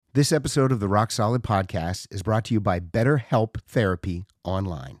This episode of the Rock Solid Podcast is brought to you by BetterHelp Therapy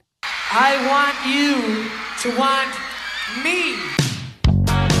Online. I want you to want me.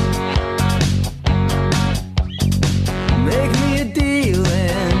 Make me a deal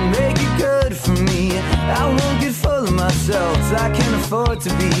and make it good for me. I won't get full of myself, I can't afford to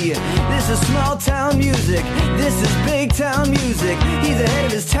be. This is small town music, this is big town music. He's ahead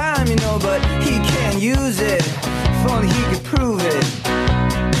of his time, you know, but he can't use it. If only he could prove it.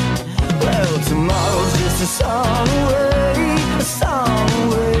 Well, tomorrow's just a song away, a song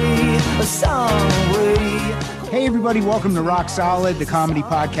away, a song away. Hey everybody, welcome to Rock Solid, the comedy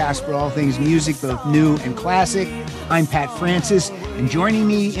podcast for all things music, both new and classic. I'm Pat Francis, and joining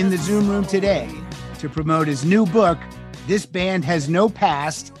me in the Zoom room today to promote his new book, This Band Has No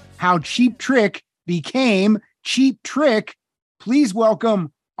Past, How Cheap Trick Became Cheap Trick. Please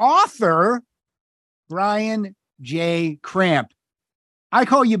welcome author Brian J. Cramp. I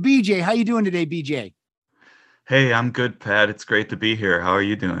call you BJ. How you doing today, BJ? Hey, I'm good, Pat. It's great to be here. How are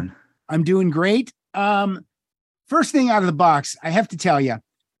you doing? I'm doing great. First thing out of the box, I have to tell you,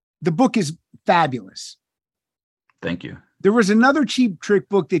 the book is fabulous. Thank you. There was another Cheap Trick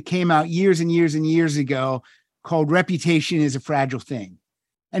book that came out years and years and years ago called Reputation is a Fragile Thing.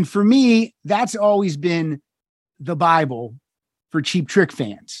 And for me, that's always been the Bible for Cheap Trick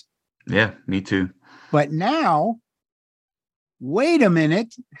fans. Yeah, me too. But now, wait a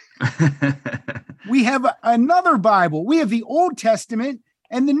minute. We have another Bible. We have the Old Testament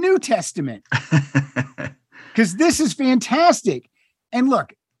and the New Testament. Because this is fantastic. And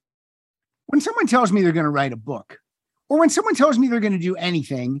look, when someone tells me they're going to write a book, or when someone tells me they're going to do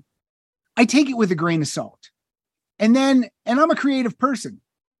anything, I take it with a grain of salt. And I'm a creative person,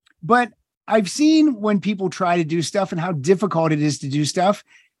 but I've seen when people try to do stuff and how difficult it is to do stuff.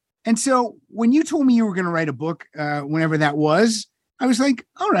 And so when you told me you were going to write a book, whenever that was, I was like,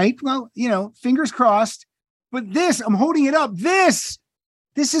 all right, well, fingers crossed. But this, I'm holding it up. This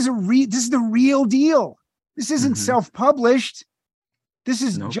is the real deal. This isn't self-published. This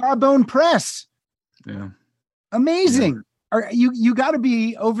is Jawbone Press. Yeah. Amazing. Yeah. You got to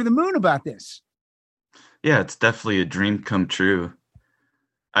be over the moon about this. Yeah, it's definitely a dream come true.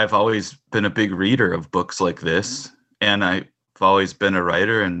 I've always been a big reader of books like this, and I've always been a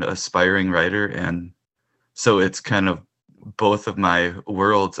writer and aspiring writer. And so it's kind of both of my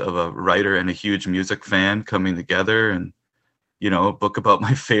worlds of a writer and a huge music fan coming together, and a book about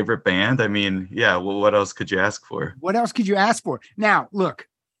my favorite band. I mean, yeah, well, what else could you ask for? What else could you ask for? Now, look,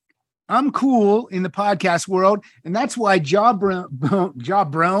 I'm cool in the podcast world, and that's why Jawbone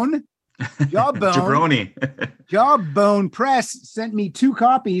Press sent me 2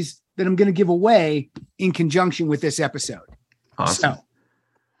 copies that I'm going to give away in conjunction with this episode. Awesome. So,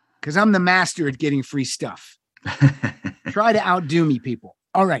 because I'm the master at getting free stuff. Try to outdo me, people.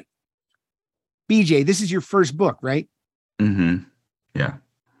 All right. BJ, this is your first book, right? Mm-hmm. Yeah.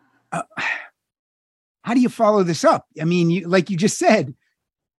 How do you follow this up? I mean, like you just said,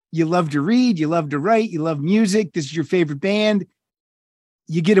 you love to read, you love to write, you love music. This is your favorite band.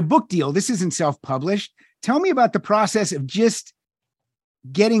 You get a book deal. This isn't self-published. Tell me about the process of just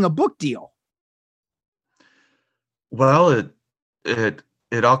getting a book deal. Well,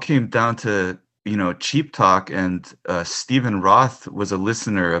 it all came down to, Cheap Talk, and Stephen Roth was a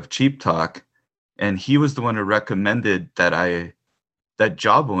listener of Cheap Talk, and he was the one who recommended that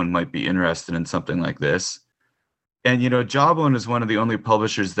Jawbone might be interested in something like this. And, Jawbone is one of the only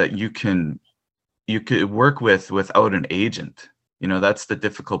publishers that you could work with without an agent. That's the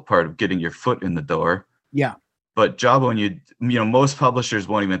difficult part of getting your foot in the door. Yeah. But Jawbone, most publishers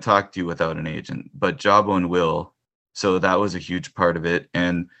won't even talk to you without an agent, but Jawbone will. So that was a huge part of it.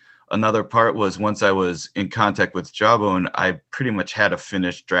 And another part was, once I was in contact with Jawbone, I pretty much had a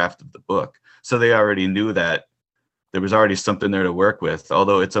finished draft of the book. So they already knew that there was already something there to work with,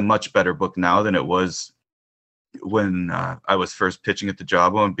 although it's a much better book now than it was when I was first pitching it to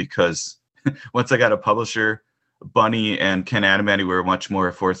Jawbone, because once I got a publisher, Bunny and Ken Adamany were much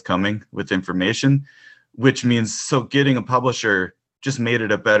more forthcoming with information, which means getting a publisher just made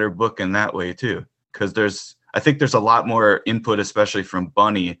it a better book in that way too. Because I think there's a lot more input, especially from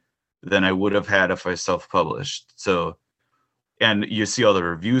Bunny, than I would have had if I self-published. So, and you see all the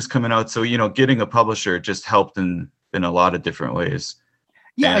reviews coming out. So, getting a publisher just helped in a lot of different ways.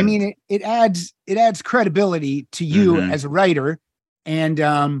 Yeah. And I mean, it adds credibility to you as a writer, and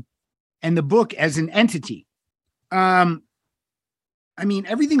the book as an entity. I mean,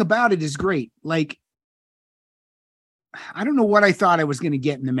 everything about it is great. Like, I don't know what I thought I was going to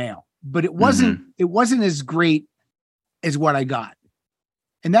get in the mail, but it wasn't as great as what I got.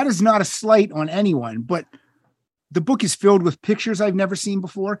 And that is not a slight on anyone, but the book is filled with pictures I've never seen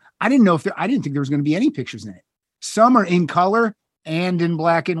before. I didn't think there was going to be any pictures in it. Some are in color and in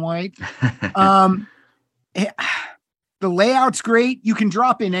black and white. The layout's great. You can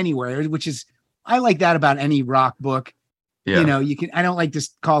drop in anywhere, which is, I like that about any rock book. Yeah. You know, I don't like to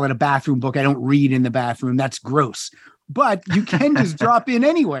call it a bathroom book. I don't read in the bathroom. That's gross. But you can just drop in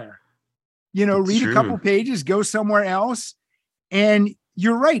anywhere, you know, read a couple pages, go somewhere else. And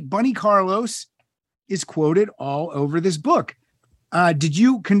you're right. Bunny Carlos is quoted all over this book. Did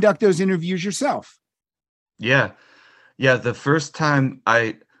you conduct those interviews yourself? Yeah. The first time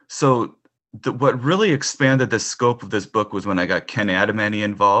what really expanded the scope of this book was when I got Ken Adamany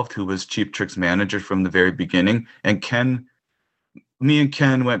involved, who was Cheap Trick's manager from the very beginning. And me and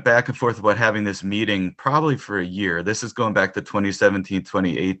Ken went back and forth about having this meeting probably for a year. This is going back to 2017,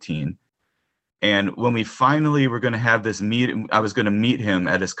 2018. And when we finally were going to have this meeting, I was going to meet him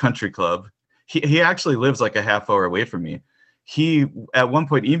at his country club. He actually lives like a half hour away from me. He at one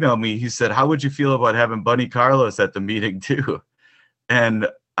point emailed me. He said, "How would you feel about having Bunny Carlos at the meeting too?" And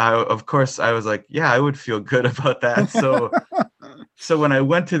of course, I was like, "Yeah, I would feel good about that." So when I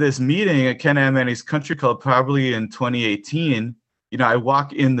went to this meeting at Ken Adamany's country club, probably in 2018, you know, I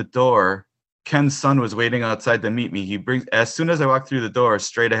walk in the door. Ken's son was waiting outside to meet me. As soon as I walk through the door,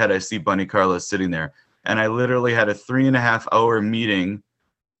 straight ahead, I see Bunny Carlos sitting there. And I literally had a 3.5-hour meeting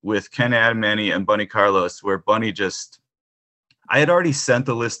with Ken Adamany and Bunny Carlos, where Bunny I had already sent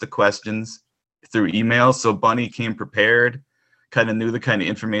a list of questions through email. So Bunny came prepared, kind of knew the kind of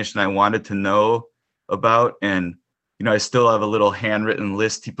information I wanted to know about. And, you know, I still have a little handwritten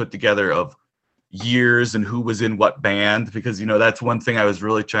list he put together of years and who was in what band, because, you know, that's one thing I was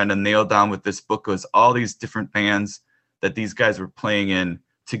really trying to nail down with this book, was all these different bands that these guys were playing in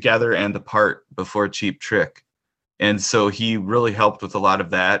together and apart before Cheap Trick. And so he really helped with a lot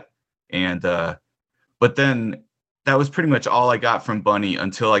of that. And but then that was pretty much all I got from Bunny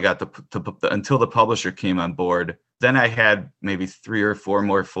until I got until the publisher came on board. Then I had maybe 3 or 4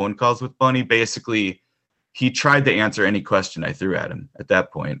 more phone calls with Bunny. Basically, he tried to answer any question I threw at him at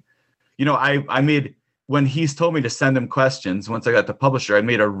that point. You know, I made, when he's told me to send him questions, once I got the publisher, I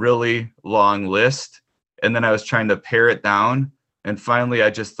made a really long list, and then I was trying to pare it down. And finally,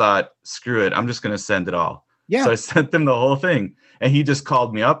 I just thought, screw it, I'm just going to send it all. Yeah. So I sent him the whole thing, and he just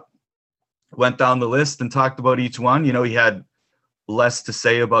called me up, went down the list and talked about each one. You know, he had less to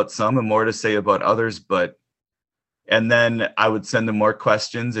say about some and more to say about others, and then I would send him more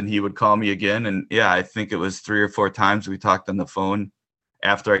questions and he would call me again. And yeah, I think it was 3 or 4 times we talked on the phone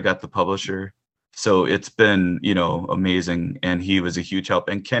after I got the publisher. So it's been, you know, amazing. And he was a huge help.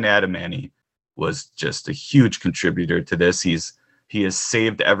 And Ken Adamany was just a huge contributor to this. He has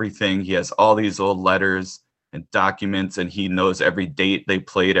saved everything. He has all these old letters and documents, and he knows every date they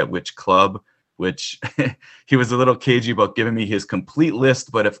played at which club, which he was a little cagey about giving me his complete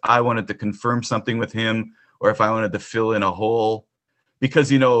list. But if I wanted to confirm something with him, or if I wanted to fill in a hole,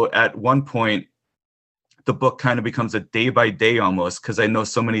 because, you know, at one point, the book kind of becomes a day by day almost, because I know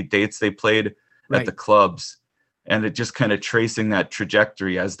so many dates they played at the clubs, and it just kind of tracing that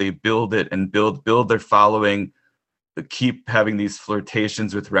trajectory as they build it and build their following, keep having these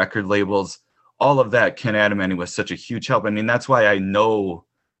flirtations with record labels, all of that. Ken Adamany was such a huge help. I mean, that's why I know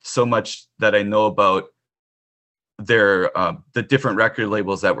so much that I know about their the different record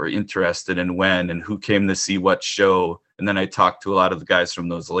labels that were interested in when and who came to see what show. And then I talked to a lot of the guys from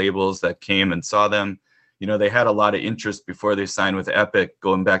those labels that came and saw them. You know, they had a lot of interest before they signed with Epic,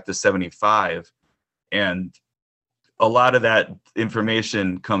 going back to 75. And a lot of that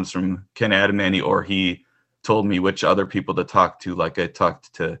information comes from Ken Adamany, or he told me which other people to talk to. Like I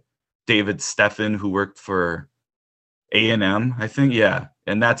talked to David Steffen, who worked for A&M, I think. Yeah.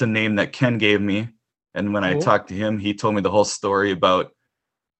 And that's a name that Ken gave me. And when I talked to him, he told me the whole story about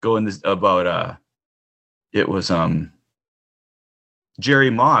it was Jerry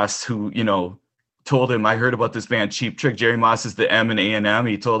Moss, who, you know, told him, I heard about this band Cheap Trick. Jerry Moss is the M in A&M.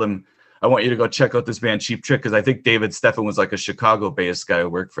 He told him, I want you to go check out this band Cheap Trick, because I think David Steffen was like a Chicago-based guy who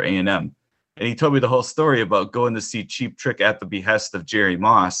worked for A&M. And he told me the whole story about going to see Cheap Trick at the behest of Jerry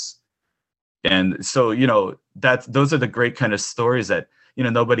Moss. And so, you know, those are the great kind of stories that, you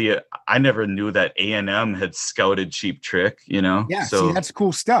know, I never knew that A&M had scouted Cheap Trick, you know? Yeah, so see, that's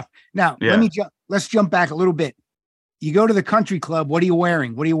cool stuff. Now, let's jump back a little bit. You go to the country club. What are you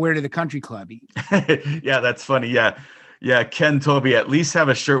wearing? What do you wear to the country club? Yeah, that's funny. Yeah. Ken told me at least have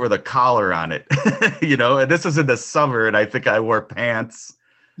a shirt with a collar on it, you know, and this was in the summer, and I think I wore pants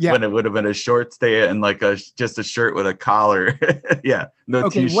when it would have been a short stay and like just a shirt with a collar. Yeah. No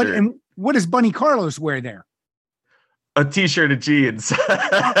t-shirt. What does Bunny Carlos wear there? A t-shirt and jeans.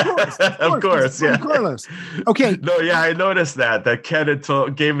 Of course, yeah. Carlos. Okay. No, yeah, I noticed that Ken had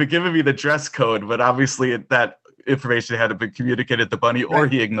given me the dress code, but obviously that information hadn't been communicated to Bunny, or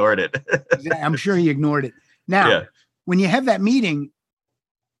he ignored it. I'm sure he ignored it. Now, yeah. When you have that meeting,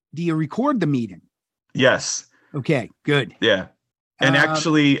 do you record the meeting? Yes. Okay, good. Yeah. And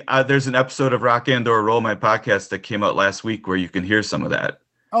actually, there's an episode of Rock and or Roll, my podcast, that came out last week where you can hear some of that.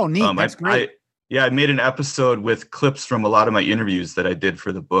 Oh, neat. That's great. I made an episode with clips from a lot of my interviews that I did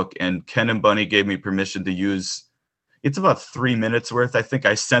for the book, and Ken and Bunny gave me permission to use. It's about 3 minutes worth. I think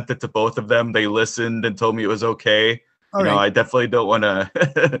I sent it to both of them. They listened and told me it was okay. All right. I definitely don't want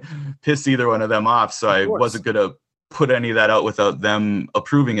to piss either one of them off, so I wasn't going to put any of that out without them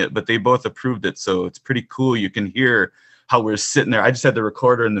approving it, but they both approved it, so it's pretty cool. You can hear how we're sitting there. I just had the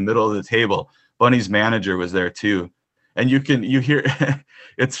recorder in the middle of the table. Bunny's manager was there too. And you hear,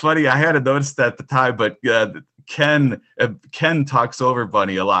 it's funny. I hadn't noticed that at the time, but Ken talks over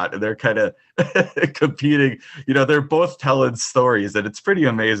Bunny a lot, and they're kind of competing. They're both telling stories, and it's pretty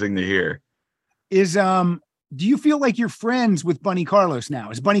amazing to hear. Do you feel like you're friends with Bunny Carlos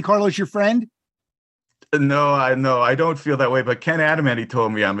now? Is Bunny Carlos your friend? No, I don't feel that way. But Ken Adamant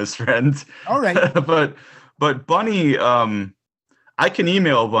told me I'm his friend. All right, but Bunny, I can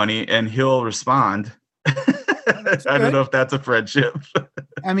email Bunny and he'll respond. I don't know if that's a friendship.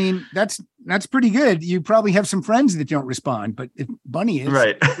 I mean, that's pretty good. You probably have some friends that don't respond, but if Bunny is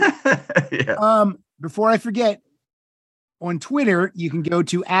right. Yeah. Before I forget, on Twitter, you can go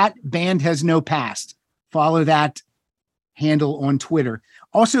to @BandHasNoPast. Follow that handle on Twitter.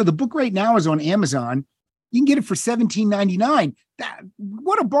 Also, the book right now is on Amazon. You can get it for $17.99.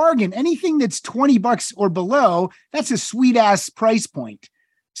 What a bargain. Anything that's $20 or below, that's a sweet ass price point.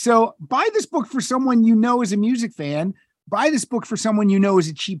 So buy this book for someone you know is a music fan. Buy this book for someone you know is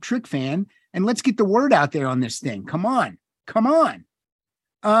a Cheap Trick fan. And let's get the word out there on this thing. Come on.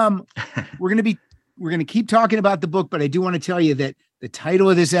 We're going to keep talking about the book, but I do want to tell you that the title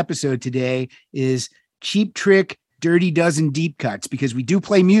of this episode today is Cheap Trick, Dirty Dozen Deep Cuts, because we do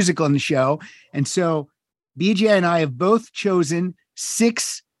play music on the show. And so BJ and I have both chosen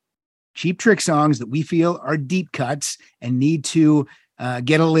 6 Cheap Trick songs that we feel are deep cuts and need to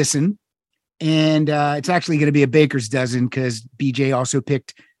get a listen. And it's actually going to be a baker's dozen because BJ also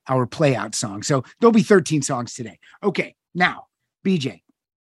picked our play out song. So there'll be 13 songs today. Okay. Now, BJ,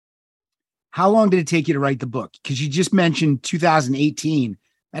 how long did it take you to write the book? Because you just mentioned 2018.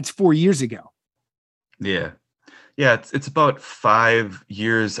 That's 4 years ago. Yeah. It's about 5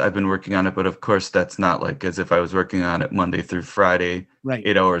 years I've been working on it. But of course, that's not like as if I was working on it Monday through Friday, right?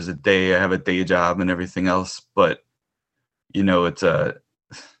 8 hours a day. I have a day job and everything else. But it's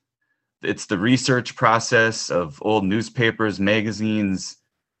the research process of old newspapers, magazines.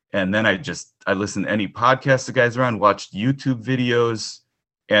 And then I listened to any podcast the guys are on, watched YouTube videos.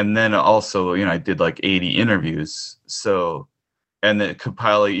 And then also, I did like 80 interviews. So, and then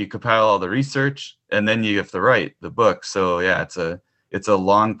you compile all the research and then you have to write the book. So yeah, it's a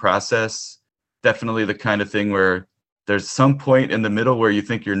long process. Definitely the kind of thing where there's some point in the middle where you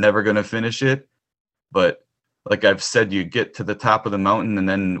think you're never going to finish it. But like I've said, you get to the top of the mountain, and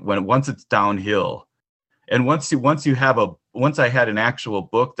then once it's downhill, and once I had an actual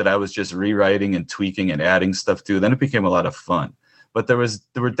book that I was just rewriting and tweaking and adding stuff to, then it became a lot of fun. But there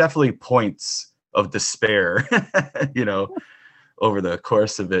were definitely points of despair, over the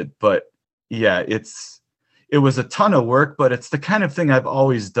course of it. But yeah, it was a ton of work, but it's the kind of thing I've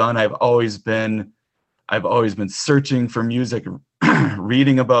always done. I've always been searching for music,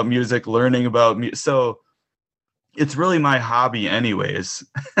 reading about music, learning about music. So it's really my hobby anyways.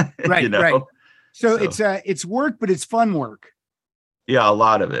 Right. Right. So it's work, but it's fun work. Yeah. A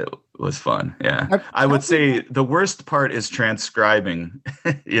lot of it was fun. Yeah. I would say the worst part is transcribing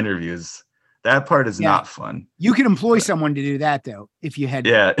interviews. That part is not fun. You could employ someone to do that though, if you had.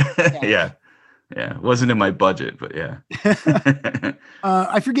 Yeah. Yeah. It wasn't in my budget, but yeah.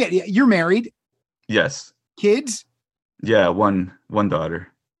 I forget. You're married. Yes. Kids? Yeah. One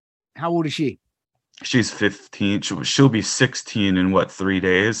daughter. How old is she? She's 15. She'll be 16 in 3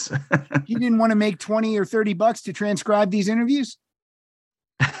 days. You didn't want to make $20 or $30 to transcribe these interviews?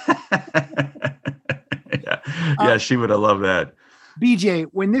 Yeah, she would have loved that. BJ,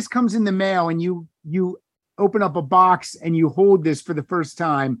 when this comes in the mail and you open up a box and you hold this for the first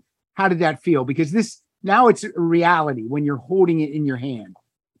time, how did that feel? Because now it's a reality when you're holding it in your hand.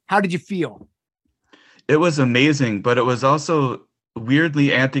 How did you feel? It was amazing, but it was also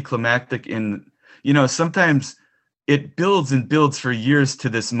weirdly anticlimactic sometimes it builds and builds for years to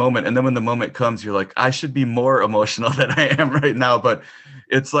this moment. And then when the moment comes, you're like, I should be more emotional than I am right now. But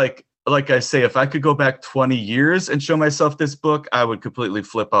it's like like I say, if I could go back 20 years and show myself this book, I would completely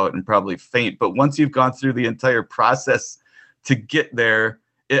flip out and probably faint. But once you've gone through the entire process to get there,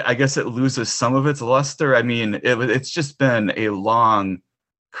 I guess it loses some of its luster. I mean, it's just been a long,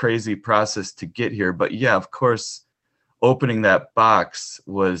 crazy process to get here. But yeah, of course, opening that box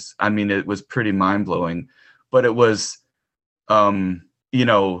was, I mean, it was pretty mind blowing. But it was, you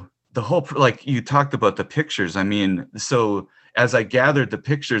know, the whole, like you talked about the pictures. I mean, so as I gathered the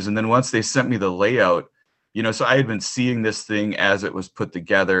pictures, and then once they sent me the layout, you know, so I had been seeing this thing as it was put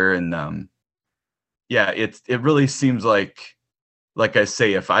together, and yeah, it really seems like I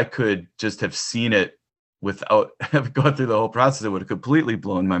say, if I could just have seen it without have gone through the whole process, it would have completely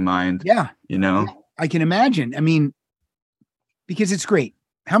blown my mind. Yeah. You know, I can imagine. I mean, because it's great.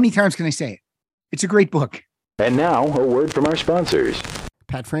 How many times can I say it? It's a great book. And now a word from our sponsors.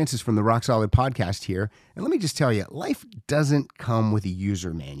 Pat Francis from the Rock Solid Podcast here. And let me just tell you, life doesn't come with a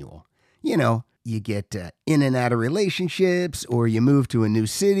user manual. You know, you get in and out of relationships, or you move to a new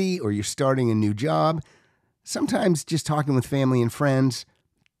city, or you're starting a new job. Sometimes just talking with family and friends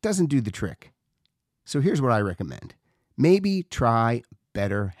doesn't do the trick. So here's what I recommend. Maybe try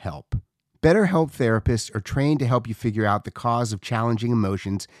BetterHelp. BetterHelp therapists are trained to help you figure out the cause of challenging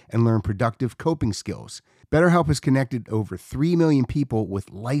emotions and learn productive coping skills. BetterHelp has connected over 3 million people with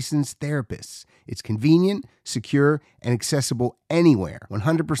licensed therapists. It's convenient, secure, and accessible anywhere,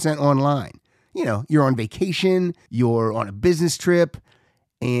 100% online. You know, you're on vacation, you're on a business trip,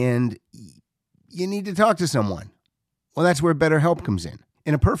 and you need to talk to someone. Well, that's where BetterHelp comes in.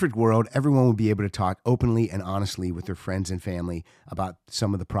 In a perfect world, everyone would be able to talk openly and honestly with their friends and family about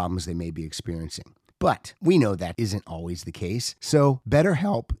some of the problems they may be experiencing. But we know that isn't always the case, so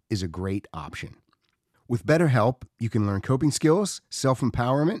BetterHelp is a great option. With BetterHelp, you can learn coping skills,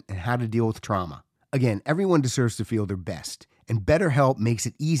 self-empowerment, and how to deal with trauma. Again, everyone deserves to feel their best, and BetterHelp makes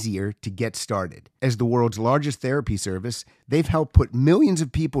it easier to get started. As the world's largest therapy service, they've helped put millions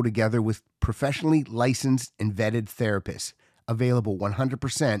of people together with professionally licensed and vetted therapists, available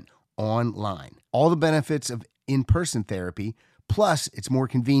 100% online. All the benefits of in-person therapy, plus it's more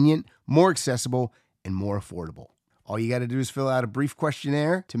convenient, more accessible, and more affordable. All you got to do is fill out a brief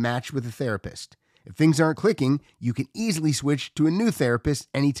questionnaire to match with a therapist. If things aren't clicking, you can easily switch to a new therapist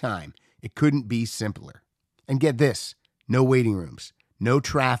anytime. It couldn't be simpler. And get this, no waiting rooms, no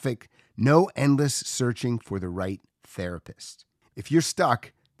traffic, no endless searching for the right therapist. If you're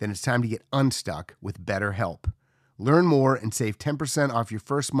stuck, then it's time to get unstuck with BetterHelp. Learn more and save 10% off your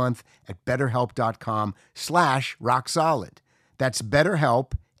first month at BetterHelp.com/rocksolid. That's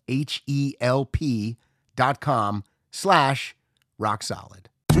BetterHelp, HELP.com/rocksolid.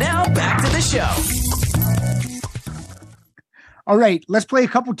 Now back to the show. All right, let's play a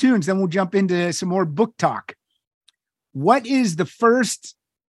couple tunes, then we'll jump into some more book talk. What is the first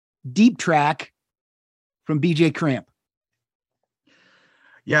deep track from BJ Cramp?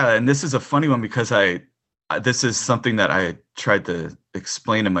 Yeah, and this is a funny one because this is something that I tried to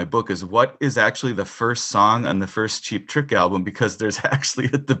explain in my book, is what is actually the first song on the first Cheap Trick album, because there's actually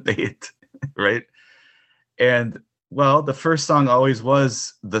a debate, right? And well, the first song always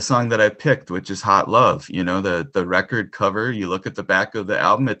was the song that I picked, which is Hot Love. You know, the record cover, you look at the back of the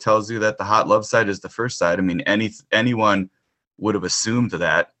album, it tells you that the Hot Love side is the first side. I mean, anyone would have assumed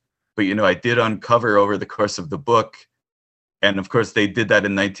that. But, you know, I did uncover over the course of the book. And of course, they did that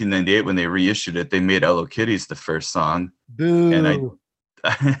in 1998 when they reissued it. They made Hello Kitty's the first song. Boo. And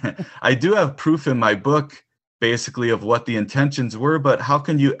I do have proof in my book, basically, of what the intentions were. But how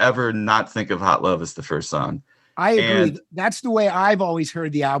can you ever not think of Hot Love as the first song? I agree. That's the way I've always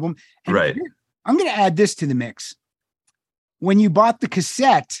heard the album. And right. I'm going to add this to the mix. When you bought the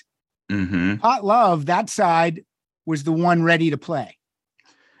cassette, Hot Love, that side was the one ready to play.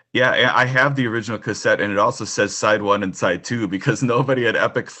 Yeah, I have the original cassette, and it also says side 1 and side 2 because nobody at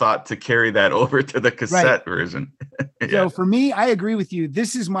Epic thought to carry that over to the cassette version. Yeah. So for me, I agree with you.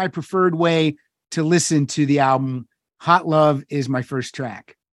 This is my preferred way to listen to the album. Hot Love is my first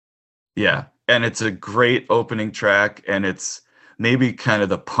track. Yeah. And it's a great opening track, and it's maybe kind of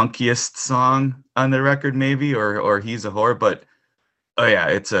the punkiest song on the record, maybe, or He's a Whore. But oh yeah,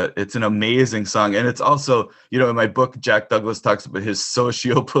 it's an amazing song. And it's also, you know, in my book, Jack Douglas talks about his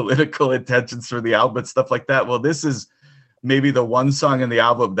socio-political intentions for the album and stuff like that. Well, this is maybe the one song in the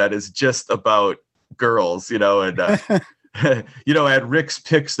album that is just about girls, you know, and you know, at Rick's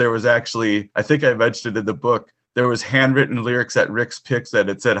Picks, there was actually, I think I mentioned in the book, there was handwritten lyrics at Rick's Picks that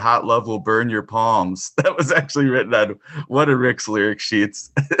it said, "Hot love will burn your palms." That was actually written on one of Rick's lyric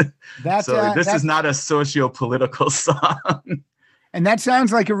sheets. So this is not a socio-political song. And that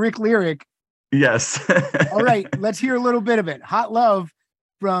sounds like a Rick lyric. Yes. All right, let's hear a little bit of it. Hot Love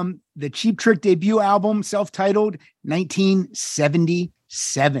from the Cheap Trick debut album, self-titled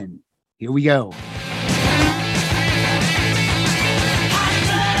 1977. Here we go.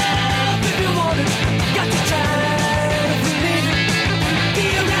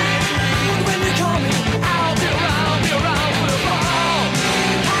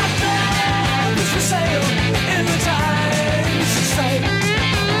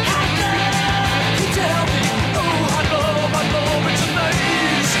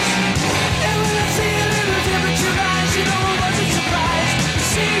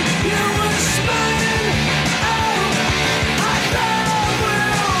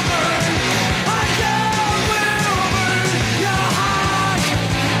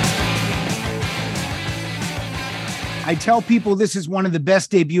 I tell people this is one of the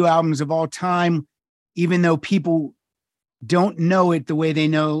best debut albums of all time, even though people don't know it the way they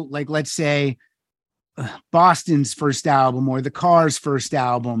know, like, let's say, Boston's first album or the Cars' first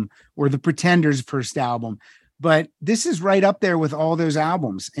album or the Pretenders' first album. But this is right up there with all those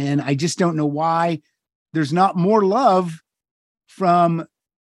albums. And I just don't know why there's not more love from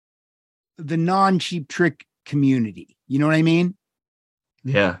the non-Cheap Trick community. You know what I mean?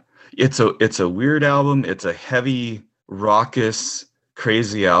 Yeah. It's a weird album. It's a heavy, raucous,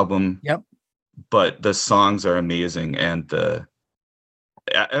 crazy album. Yep. But the songs are amazing, and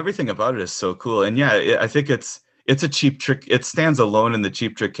everything about it is so cool. And yeah, I think it's a Cheap Trick. It stands alone in the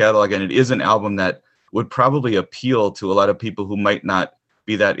Cheap Trick catalog, and it is an album that would probably appeal to a lot of people who might not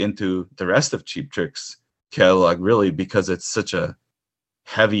be that into the rest of Cheap Trick's catalog, really, because it's such a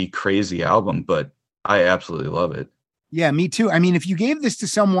heavy, crazy album. But I absolutely love it. Yeah, me too. I mean, if you gave this to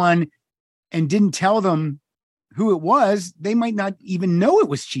someone and didn't tell them who it was, they might not even know it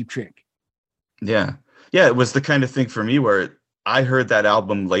was Cheap Trick. Yeah. Yeah, it was the kind of thing for me where I heard that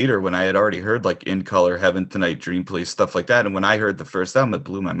album later when I had already heard like In Color, Heaven Tonight, Dream Police, stuff like that. And when I heard the first album, it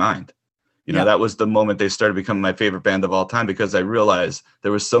blew my mind. You know, that was the moment they started becoming my favorite band of all time, because I realized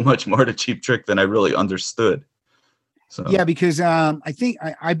there was so much more to Cheap Trick than I really understood. So yeah, because I think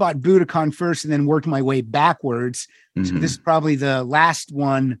I bought Budokan first and then worked my way backwards. So this is probably the last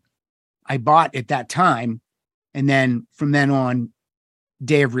one I bought at that time. And then from then on,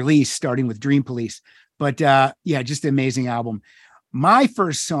 day of release, starting with Dream Police. But yeah, just an amazing album. My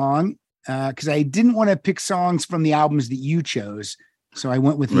first song, because I didn't want to pick songs from the albums that you chose, so I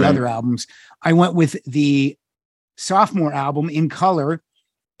went with the other albums. I went with the sophomore album, In Color,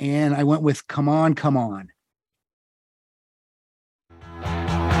 and I went with Come On, Come On.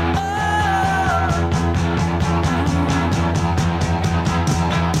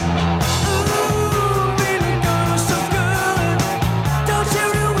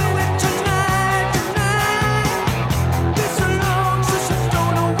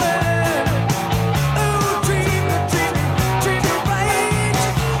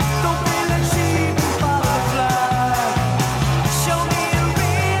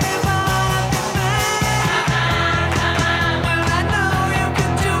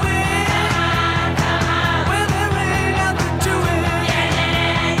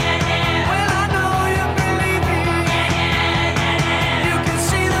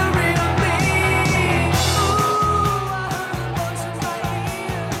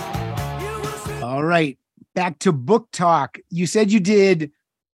 Back to book talk. You said you did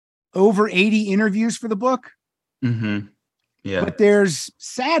over 80 interviews for the book. Mm-hmm. Yeah. But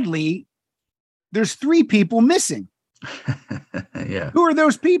sadly, there's 3 people missing. Yeah. Who are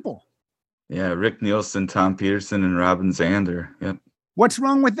those people? Yeah. Rick Nielsen, Tom Peterson, and Robin Zander. Yep. What's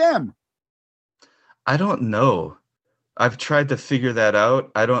wrong with them? I don't know. I've tried to figure that out.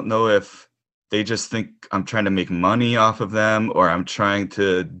 I don't know if they just think I'm trying to make money off of them, or I'm trying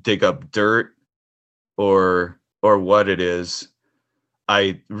to dig up dirt, or what it is.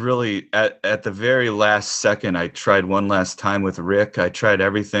 I really, at the very last second, I tried one last time with Rick. I tried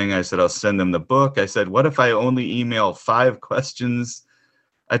everything. I said, I'll send them the book. I said, what if I only email 5 questions?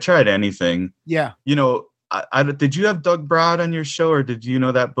 I tried anything. Yeah. You know, I did you have Doug Broad on your show, or did you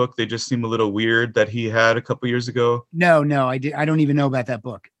know that book, They Just Seem a Little Weird, that he had a couple years ago? No, I don't even know about that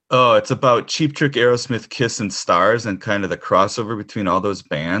book. Oh, it's about Cheap Trick, Aerosmith, Kiss, and Stars, and kind of the crossover between all those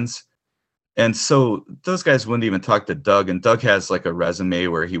bands. And so those guys wouldn't even talk to Doug. And Doug has like a resume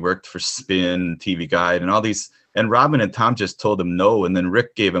where he worked for Spin, TV Guide, and all these. And Robin and Tom just told him no. And then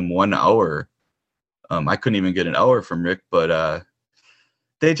Rick gave him 1 hour. I couldn't even get an hour from Rick, but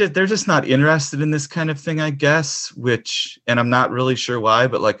they're just not interested in this kind of thing, I guess. And I'm not really sure why.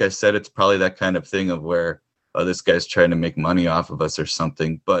 But like I said, it's probably that kind of thing of where this guy's trying to make money off of us or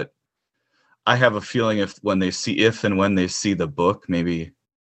something. But I have a feeling if and when they see the book, maybe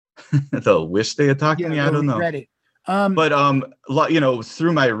they'll wish they had talked to me. I don't know. It. But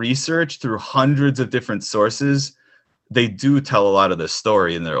through my research, through hundreds of different sources, they do tell a lot of the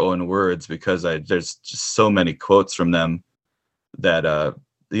story in their own words, because there's just so many quotes from them that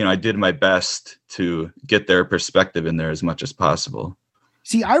I did my best to get their perspective in there as much as possible.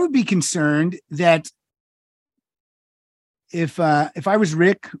 See, I would be concerned that if I was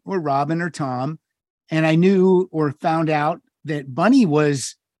Rick or Robin or Tom, and I knew or found out that Bunny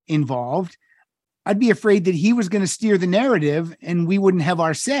was involved, I'd be afraid that he was going to steer the narrative and we wouldn't have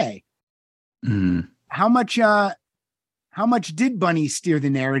our say. Mm. How much did Bunny steer the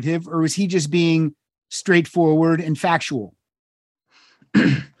narrative, or was he just being straightforward and factual?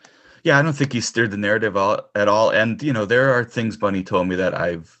 Yeah, I don't think he steered the narrative at all. And, there are things Bunny told me that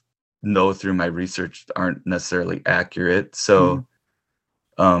I've know through my research aren't necessarily accurate. So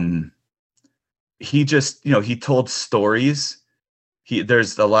he just, he told stories.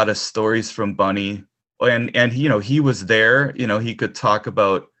 There's a lot of stories from Bunny, and he was there. He could talk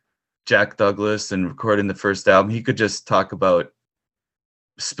about Jack Douglas and recording the first album. He could just talk about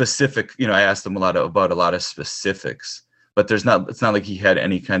specific, I asked him about a lot of specifics, but it's not like he had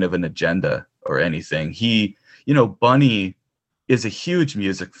any kind of an agenda or anything. Bunny is a huge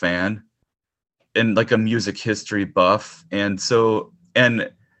music fan and like a music history buff. And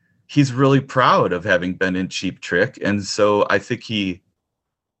he's really proud of having been in Cheap Trick. And so I think he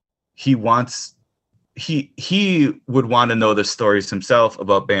would want to know the stories himself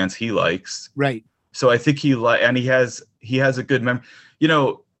about bands he likes. Right. So I think he has a good memory.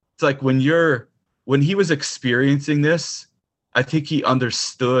 It's like when he was experiencing this, I think he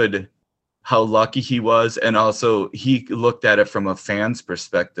understood how lucky he was. And also he looked at it from a fan's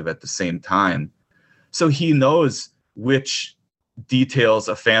perspective at the same time. So he knows which details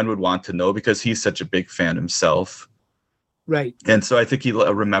a fan would want to know because he's such a big fan himself. Right. And so I think he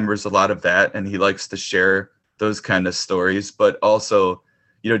remembers a lot of that, and he likes to share those kind of stories, but also,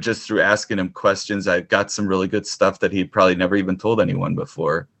 just through asking him questions, I got some really good stuff that he'd probably never even told anyone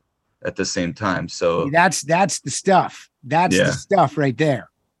before at the same time. So that's the stuff. That's the stuff right there.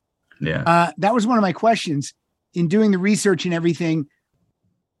 Yeah. That was one of my questions in doing the research and everything.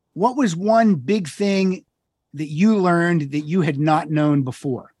 What was one big thing that you learned that you had not known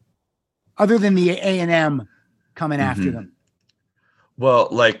before, other than the A&M coming after them? Well,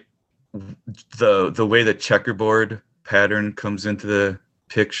 like the way the checkerboard pattern comes into the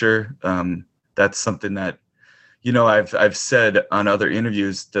picture, that's something that, I've said on other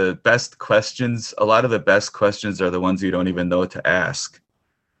interviews, a lot of the best questions are the ones you don't even know to ask.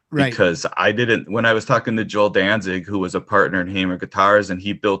 Right. Because when I was talking to Joel Danzig, who was a partner in Hamer Guitars, and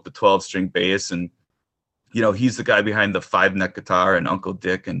he built the 12-string bass, and, he's the guy behind the 5-neck guitar and Uncle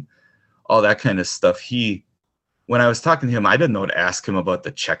Dick and all that kind of stuff. When I was talking to him, I didn't know to ask him about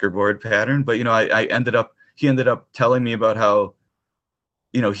the checkerboard pattern, but, he ended up telling me about how,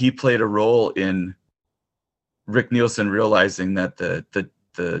 he played a role in Rick Nielsen realizing that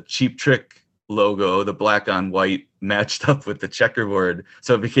the Cheap Trick logo, the black on white, matched up with the checkerboard,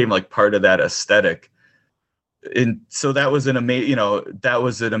 so it became like part of that aesthetic. And so that was an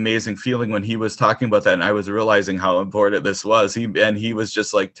amazing feeling when he was talking about that, and I was realizing how important this was. He was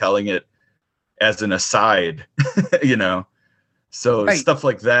just like telling it as an aside, So right. Stuff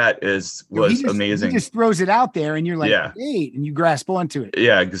like that was amazing. He just throws it out there, and you're like, hey, and you grasp onto it.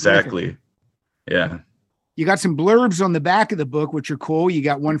 Yeah, exactly. Yeah. You got some blurbs on the back of the book, which are cool. You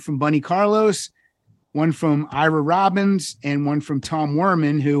got one from Bunny Carlos, one from Ira Robbins, and one from Tom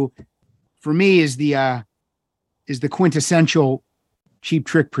Werman, who for me is the quintessential Cheap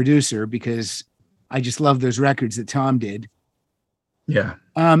Trick producer, because I just love those records that Tom did. Yeah.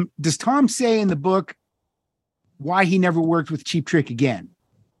 Does Tom say in the book why he never worked with Cheap Trick again?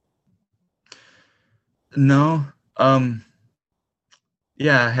 No.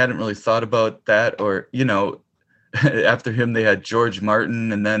 Yeah, I hadn't really thought about that. Or, after him, they had George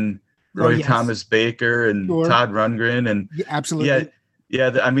Martin, and then Roy Thomas Baker and Todd Rundgren. And absolutely. Yeah.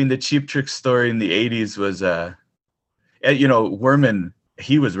 The Cheap Trick story in the 80s was, Werman,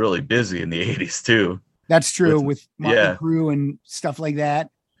 he was really busy in the 80s too. That's true, with Motley Crue and stuff like that.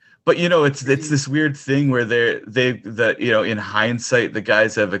 But it's this weird thing where in hindsight, the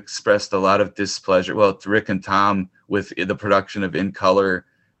guys have expressed a lot of displeasure. Well, it's Rick and Tom with the production of In Color,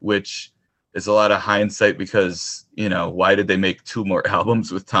 which is a lot of hindsight because, why did they make 2 more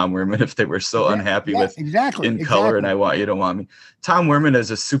albums with Tom Werman if they were so unhappy with In Color and I Want You Don't Want Me? Tom Werman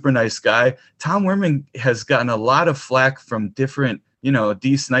is a super nice guy. Tom Werman has gotten a lot of flack from different,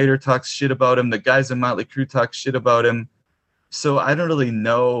 Dee Snider talks shit about him. The guys in Motley Crue talk shit about him. So I don't really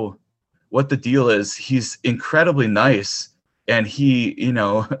know what the deal is. He's incredibly nice, And he,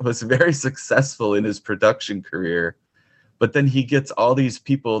 was very successful in his production career. But then he gets all these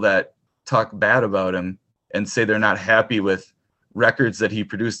people that talk bad about him and say they're not happy with records that he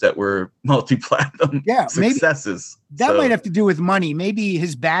produced that were multi-platinum successes. That might have to do with money. Maybe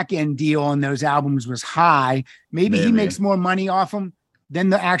his back end deal on those albums was high. Maybe he makes more money off them than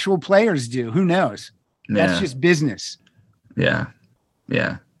the actual players do. Who knows? That's just business. Yeah.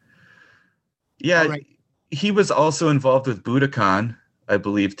 Right. He was also involved with Budokan, I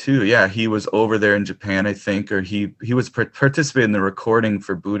believe, too. Yeah, he was over there in Japan, I think, or he was participating in the recording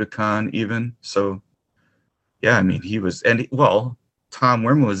for Budokan even. So, yeah, I mean, Tom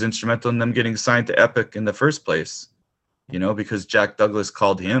Werman was instrumental in them getting signed to Epic in the first place, because Jack Douglas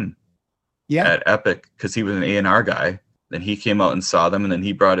called him at Epic because he was an A&R guy. Then he came out and saw them, and then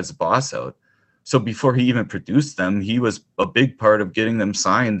he brought his boss out. So before he even produced them, he was a big part of getting them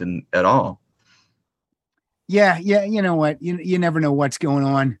signed and at all. Yeah. You know what? You never know what's going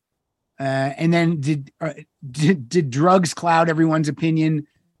on. And then did drugs cloud everyone's opinion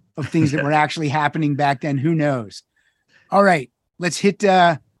of things that were actually happening back then? Who knows? All right, let's hit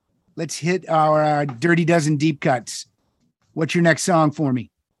our Dirty Dozen deep cuts. What's your next song for me?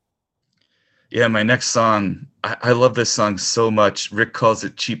 Yeah, my next song, I love this song so much. Rick calls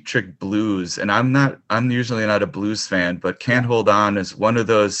it Cheap Trick Blues, and I'm usually not a blues fan, but Can't Hold On is one of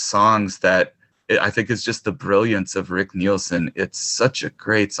those songs that I think is just the brilliance of Rick Nielsen. It's such a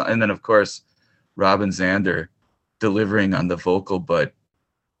great song. And then, of course, Robin Zander delivering on the vocal, but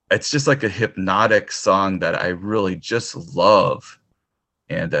it's just like a hypnotic song that I really just love.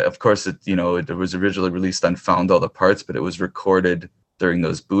 And of course, it was originally released on Found All the Parts, but it was recorded during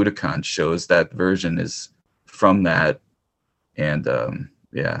those Budokan shows. That version is from that. And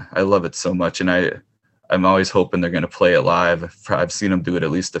I love it so much. And I'm always hoping they're going to play it live. I've seen them do it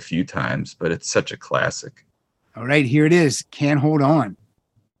at least a few times, but it's such a classic. All right, here it is. Can't Hold On.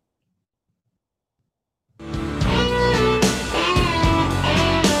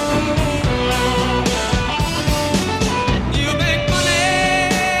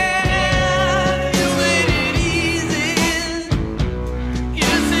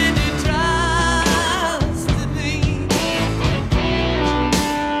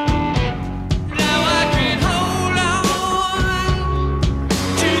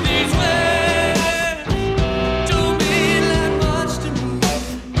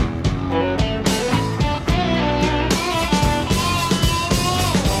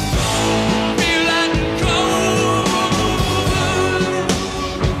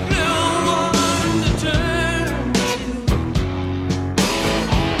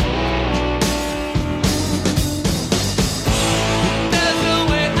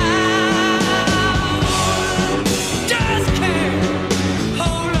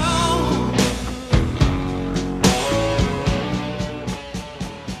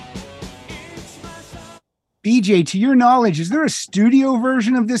 BJ, to your knowledge, is there a studio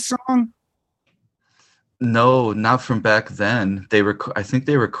version of this song? No, not from back then. I think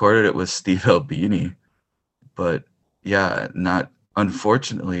they recorded it with Steve Albini, but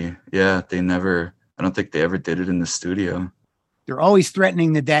unfortunately, I don't think they ever did it in the studio. They're always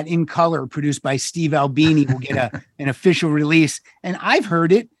threatening that In Color produced by Steve Albini will get an official release. And I've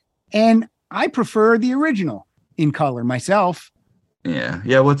heard it, and I prefer the original In Color myself.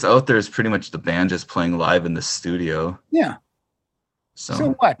 Yeah. What's out there is pretty much the band just playing live in the studio. Yeah.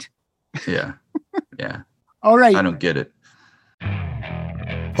 So what? Yeah. All right. I don't get it.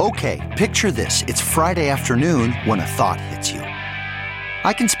 Okay, picture this. It's Friday afternoon when a thought hits you.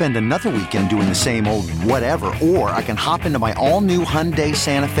 I can spend another weekend doing the same old whatever, or I can hop into my all-new Hyundai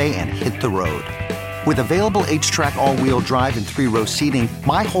Santa Fe and hit the road. With available H-Track all-wheel drive and 3-row seating,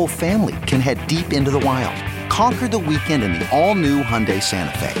 my whole family can head deep into the wild. Conquer the weekend in the all-new Hyundai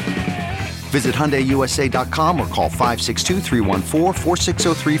Santa Fe. Visit HyundaiUSA.com or call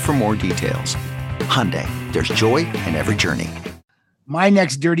 562-314-4603 for more details. Hyundai, there's joy in every journey. My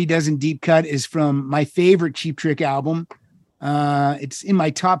next Dirty Dozen deep cut is from my favorite Cheap Trick album. It's in my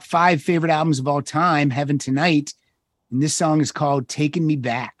top 5 favorite albums of all time, Heaven Tonight. And this song is called Taking Me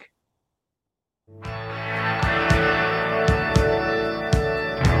Back.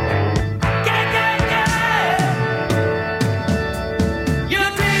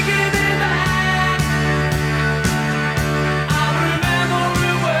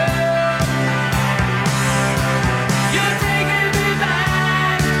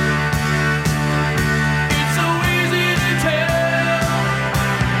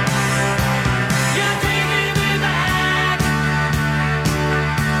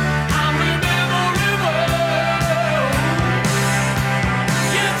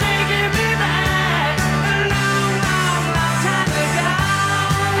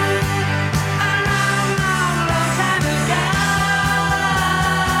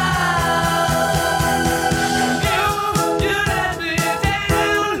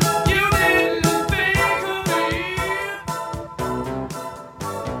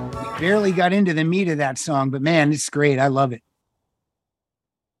 Barely got into the meat of that song, but man, it's great. I love it.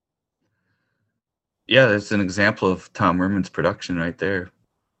 Yeah, that's an example of Tom Merman's production right there.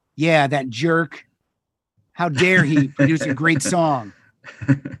 Yeah, that jerk. How dare he produce a great song?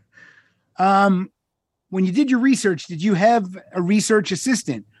 When you did your research, did you have a research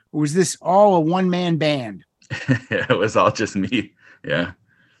assistant, or was this all a one-man band? It was all just me. Yeah.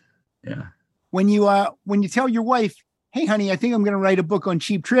 When you tell your wife, "Hey, honey, I think I'm going to write a book on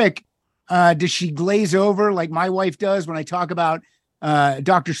Cheap Trick," does she glaze over like my wife does when I talk about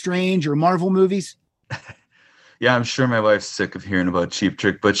Doctor Strange or Marvel movies? Yeah, I'm sure my wife's sick of hearing about Cheap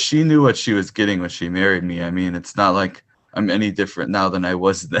Trick, but she knew what she was getting when she married me. I mean, it's not like I'm any different now than I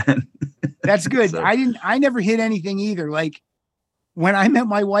was then. That's good. So. I never hid anything either. Like when I met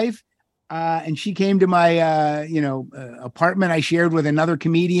my wife and she came to my, apartment I shared with another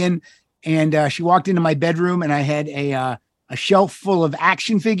comedian, and she walked into my bedroom and I had a shelf full of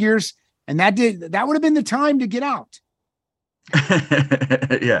action figures, and that would have been the time to get out.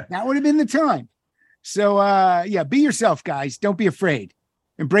 Yeah. That would have been the time. So, be yourself, guys. Don't be afraid.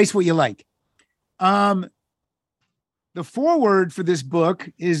 Embrace what you like. The foreword for this book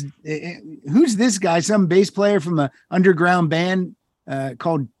is, who's this guy? Some bass player from an underground band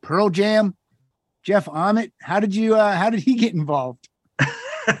called Pearl Jam. Jeff Ament. How did he get involved?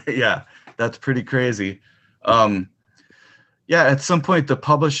 Yeah, that's pretty crazy. At some point the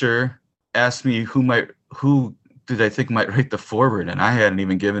publisher asked me who did I think might write the foreword, and I hadn't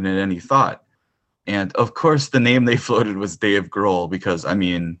even given it any thought. And of course, the name they floated was Dave Grohl, because I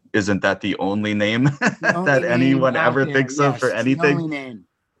mean, isn't that the only name that anyone ever thinks of for anything? The only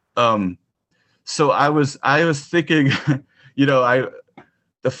name. So I was thinking, the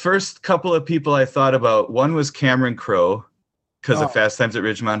first couple of people I thought about, one was Cameron Crowe, because of Fast Times at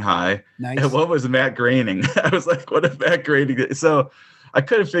Ridgemont High, nice. And one was Matt Groening. I was like, what if Matt Groening did? So I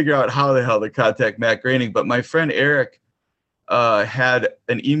couldn't figure out how the hell to contact Matt Groening, but my friend Eric had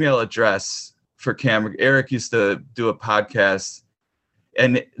an email address for Cameron. Eric used to do a podcast,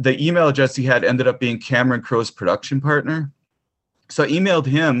 and the email address he had ended up being Cameron Crowe's production partner. So I emailed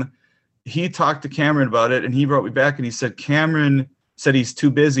him. He talked to Cameron about it, and he wrote me back and he said, Cameron said he's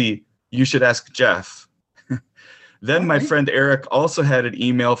too busy. You should ask Jeff. Then my friend Eric also had an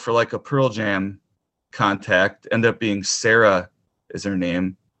email for like a Pearl Jam contact, ended up being Sarah is her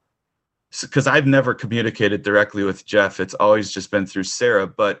name. Because I've never communicated directly with Jeff. It's always just been through Sarah.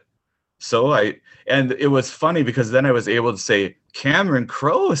 But and it was funny because then I was able to say, Cameron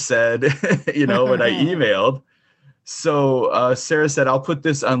Crowe said, when I emailed. So Sarah said, I'll put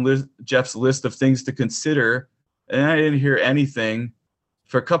this on Jeff's list of things to consider. And I didn't hear anything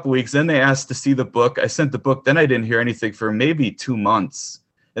for a couple weeks. Then they asked to see the book. I sent the book. Then I didn't hear anything for maybe 2 months.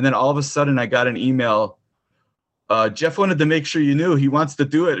 And then all of a sudden I got an email. Jeff wanted to make sure you knew he wants to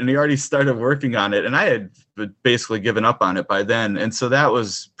do it, and he already started working on it. And I had basically given up on it by then. And so that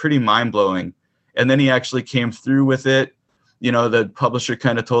was pretty mind-blowing. And then he actually came through with it. The publisher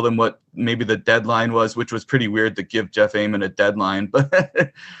kind of told him what maybe the deadline was, which was pretty weird to give Jeff Ament a deadline.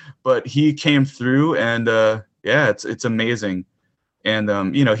 But he came through, and it's amazing.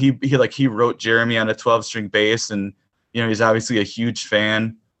 And he wrote Jeremy on a 12-string bass, and he's obviously a huge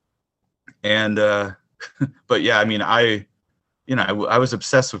fan. And but yeah, I mean, I was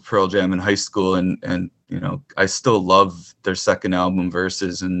obsessed with Pearl Jam in high school, and I still love their second album,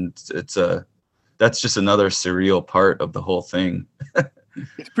 Versus, and that's just another surreal part of the whole thing.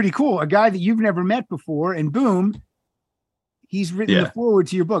 It's pretty cool. A guy that you've never met before, and boom, he's written the foreword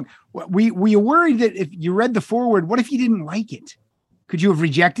to your book. Were you worried that if you read the foreword, what if you didn't like it? Could you have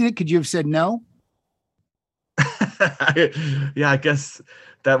rejected it? Could you have said no? I guess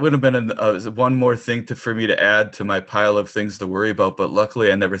that would have been one more thing for me to add to my pile of things to worry about. But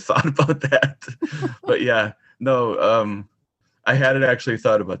luckily, I never thought about that. But yeah, no, I hadn't actually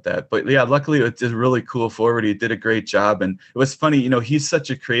thought about that. But yeah, luckily, it's a really cool forward. He did a great job. And it was funny, he's such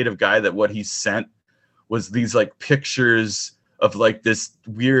a creative guy that what he sent was these like pictures of like this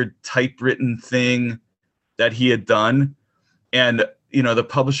weird typewritten thing that he had done. And the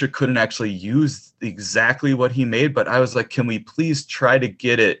publisher couldn't actually use exactly what he made, but I was like, can we please try to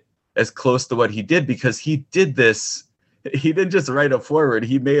get it as close to what he did? Because he did this. He didn't just write a foreword.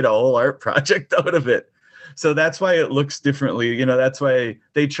 He made a whole art project out of it. So that's why it looks differently. That's why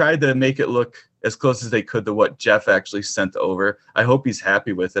they tried to make it look as close as they could to what Jeff actually sent over. I hope he's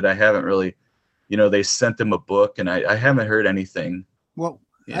happy with it. I haven't really, they sent him a book, and I haven't heard anything. Well,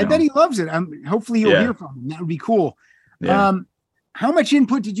 I bet he loves it. Hopefully you'll hear from him. That would be cool. Yeah. How much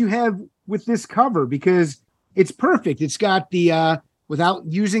input did you have with this cover? Because it's perfect. It's got the, without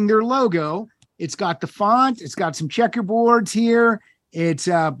using their logo, it's got the font, it's got some checkerboards here. It's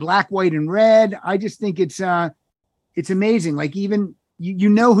black, white, and red. I just think it's amazing. Like even you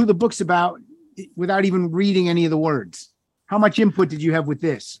know who the book's about without even reading any of the words. How much input did you have with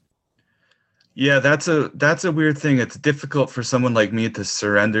this? Yeah, that's a weird thing. It's difficult for someone like me to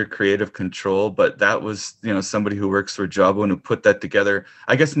surrender creative control, but that was, somebody who works for Jawbone who put that together.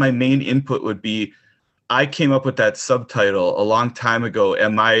 I guess my main input would be I came up with that subtitle a long time ago,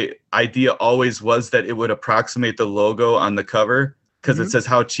 and my idea always was that it would approximate the logo on the cover because it says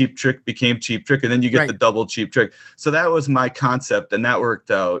how Cheap Trick became Cheap Trick, and then you get the double Cheap Trick. So that was my concept, and that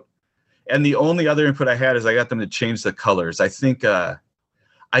worked out. And the only other input I had is I got them to change the colors. I think the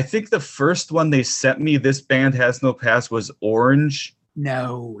first one they sent me, This Band Has No Past, was orange.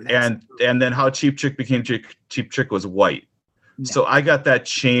 No. And then how Cheap Trick became Cheap Trick was white. No. So I got that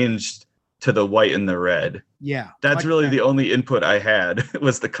changed to the white and the red. Yeah. That's really the only input I had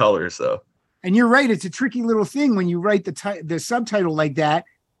was the colors, though. And you're right. It's a tricky little thing when you write the subtitle like that,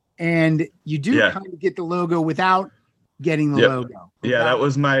 and you do kind of get the logo without getting the logo. Yeah, that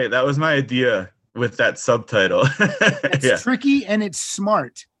was my idea with that subtitle. It's tricky and it's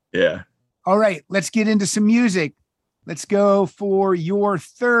smart. Yeah. All right, let's get into some music. Let's go for your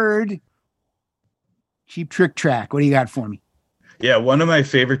third Cheap Trick track. What do you got for me? Yeah, one of my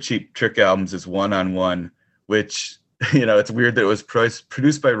favorite Cheap Trick albums is One on One, which, it's weird that it was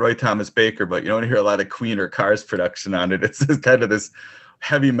produced by Roy Thomas Baker, but you don't hear a lot of Queen or Cars production on it. It's kind of this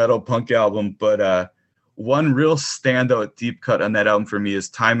heavy metal punk album, but one real standout deep cut on that album for me is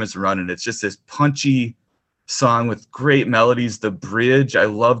Time Is Running. It's just this punchy song with great melodies. The bridge, I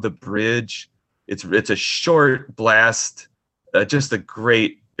love the bridge. It's a short blast, just a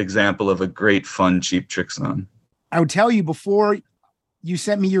great example of a great, fun Cheap Trick song. I would tell you before you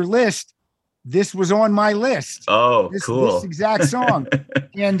sent me your list, this was on my list. Oh, cool. This exact song.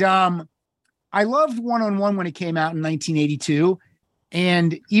 And I loved One on One when it came out in 1982.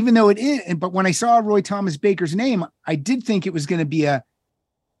 And even though but when I saw Roy Thomas Baker's name, I did think it was going to be a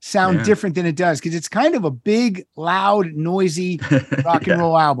sound different than it does, because it's kind of a big, loud, noisy rock and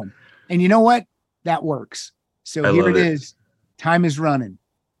roll album. And you know what? That works. So here it is. Time Is Running.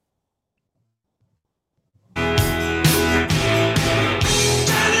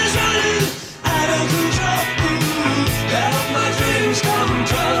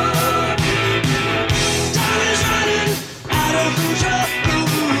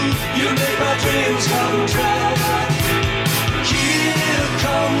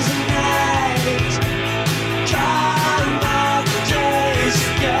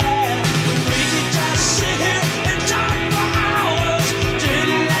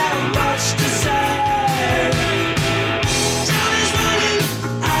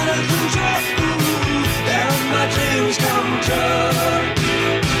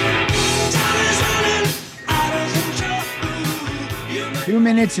 Two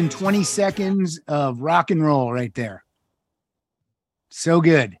minutes and 20 seconds of rock and roll right there. So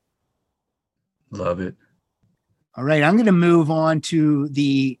good. Love it. All right, I'm going to move on to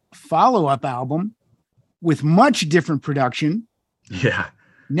the follow-up album with much different production. Yeah.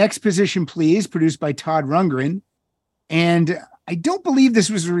 Next Position Please, produced by Todd Rundgren. And I don't believe this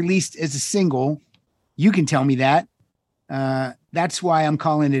was released as a single. You can tell me that. That's why I'm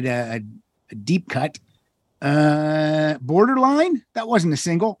calling it a deep cut. Borderline, that wasn't a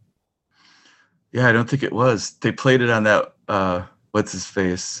single. Yeah, I don't think it was. They played it on that what's his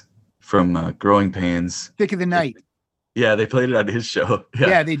face from Growing Pains, Thick of the Night. Yeah, they played it on his show.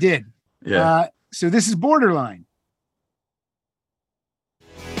 Yeah, they did. Yeah. So this is Borderline.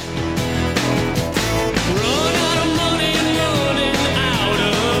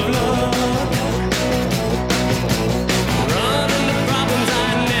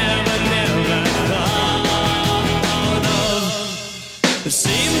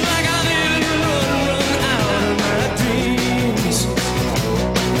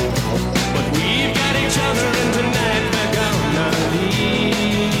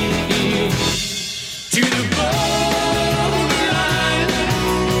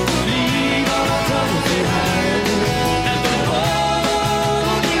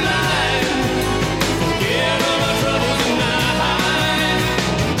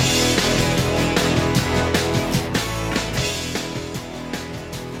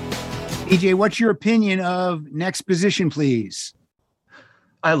 EJ, what's your opinion of Next Position Please?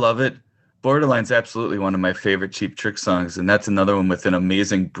 I love it. Borderline's absolutely one of my favorite Cheap Trick songs, and that's another one with an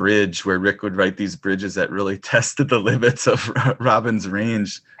amazing bridge where Rick would write these bridges that really tested the limits of Robin's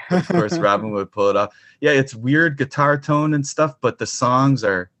range. Of course, Robin would pull it off. Yeah, it's weird guitar tone and stuff, but the songs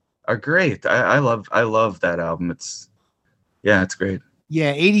are great. I love that album. It's great.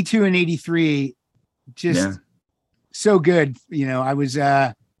 Yeah, 82 and 83, just so good. You know, I was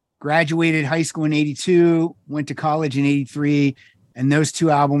graduated high school in 82, went to college in 83, and those two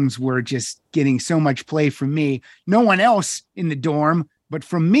albums were just getting so much play from me. No one else in the dorm, but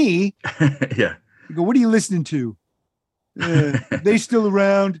from me. Yeah. You go, what are you listening to? They Still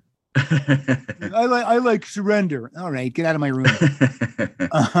Around? I like Surrender. All right, get out of my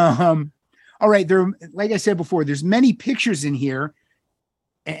room. All right, like I said before, there's many pictures in here.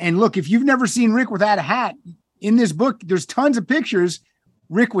 And look, if you've never seen Rick without a hat, in this book, there's tons of pictures,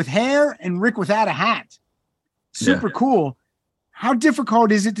 Rick with hair and Rick without a hat. Super cool. How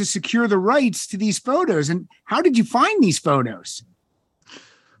difficult is it to secure the rights to these photos? And how did you find these photos?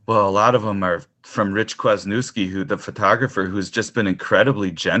 Well, a lot of them are from Rich Kwasniewski, the photographer, who's just been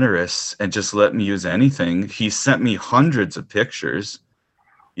incredibly generous and just let me use anything. He sent me hundreds of pictures.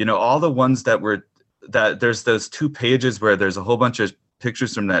 You know, all the ones that there's those 2 pages where there's a whole bunch of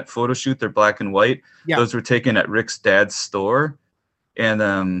pictures from that photo shoot. They're black and white. Yeah. Those were taken at Rick's dad's store.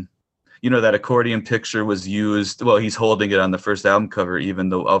 And, you know, that accordion picture was used. Well, he's holding it on the first album cover, even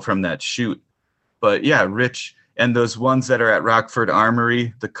though from that shoot. But yeah, Rich, and those ones that are at Rockford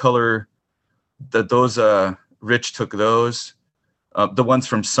Armory, the color, Rich took those. The ones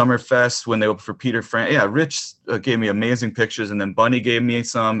from Summerfest when they opened for Peter Frank. Yeah, Rich gave me amazing pictures, and then Bunny gave me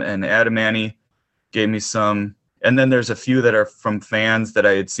some, and Adam Annie gave me some. And then there's a few that are from fans that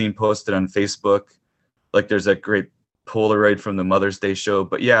I had seen posted on Facebook. Like there's that great Polaroid from the Mother's Day show.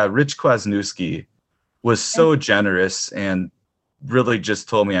 But yeah, Rich Kwasniewski was so generous and really just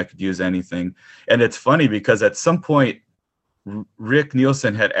told me I could use anything. And it's funny because at some point, Rick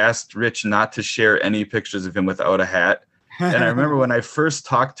Nielsen had asked Rich not to share any pictures of him without a hat. And I remember when I first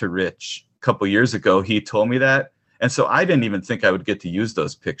talked to Rich a couple years ago, he told me that. And so I didn't even think I would get to use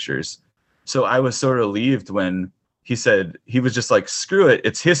those pictures. So I was so relieved when he said, he was just like, screw it,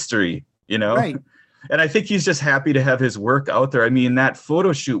 it's history, you know? Right. And I think he's just happy to have his work out there. I mean, that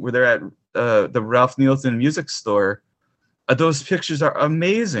photo shoot where they're at the Ralph Nielsen Music Store, those pictures are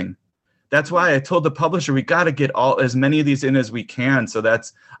amazing. That's why I told the publisher, we got to get as many of these in as we can. So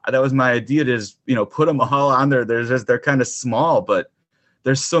that was my idea, to just, you know, put them all on there. They're kind of small, but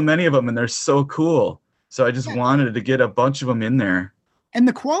there's so many of them and they're so cool. So I just wanted to get a bunch of them in there. And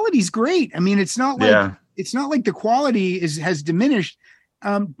the quality's great. I mean, it's not like the quality has diminished.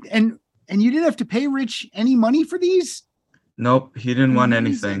 And you didn't have to pay Rich any money for these? Nope, he didn't want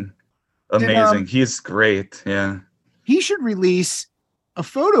anything. Amazing. He's great. Yeah. He should release a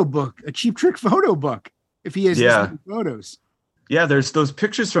photo book, a Cheap Trick photo book, if he has these many photos. Yeah, there's those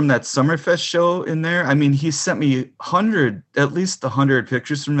pictures from that Summerfest show in there. I mean, he sent me at least 100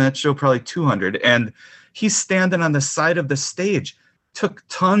 pictures from that show, probably 200. And he's standing on the side of the stage. Took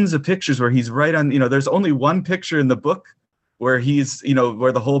tons of pictures where he's right on, you know, there's only one picture in the book where he's, you know,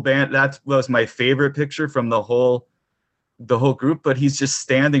 where the whole band, that was my favorite picture from the whole group, but he's just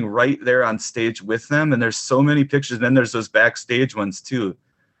standing right there on stage with them. And there's so many pictures. And then there's those backstage ones too.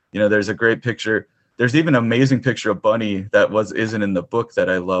 You know, there's a great picture. There's even an amazing picture of Bunny that isn't in the book that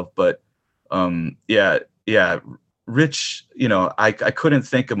I love, but Rich, you know, I couldn't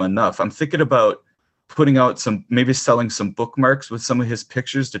thank him enough. I'm thinking about putting out maybe selling some bookmarks with some of his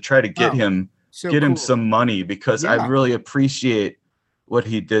pictures to try to get him some money, because I really appreciate what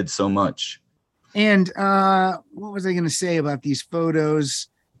he did so much. And what was I going to say about these photos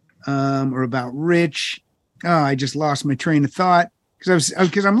or about Rich? Oh, I just lost my train of thought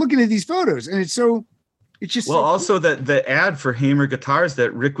because I'm looking at these photos and it's just also that the ad for Hamer Guitars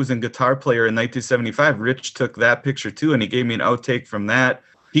that Rick was in Guitar Player in 1975, Rich took that picture too, and he gave me an outtake from that.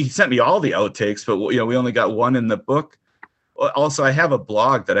 He sent me all the outtakes, but you know, we only got one in the book. Also, I have a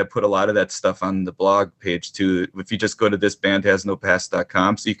blog that I put a lot of that stuff on the blog page too. If you just go to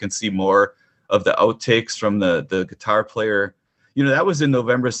thisbandhasnopast.com, so you can see more of the outtakes from the Guitar Player. You know, that was in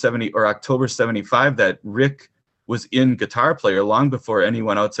November 70 or October 75 that Rick was in Guitar Player long before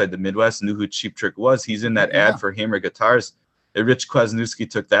anyone outside the Midwest knew who Cheap Trick was. He's in that ad for Hamer Guitars. And Rich Kwasniewski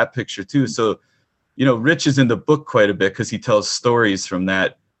took that picture too. So, you know, Rich is in the book quite a bit because he tells stories from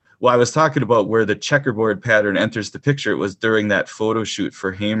that. Well, I was talking about where the checkerboard pattern enters the picture. It was during that photo shoot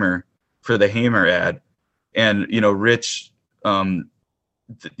for Hamer, for the Hamer ad. And, you know, Rich,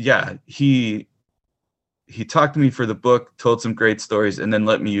 he talked to me for the book, told some great stories, and then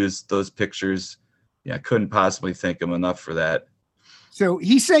let me use those pictures. Yeah, I couldn't possibly thank him enough for that. So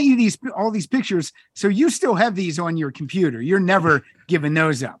he sent you all these pictures. So you still have these on your computer. You're never giving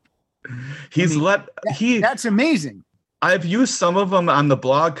those up. That's amazing. I've used some of them on the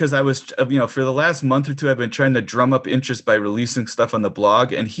blog because I was, you know, for the last month or two, I've been trying to drum up interest by releasing stuff on the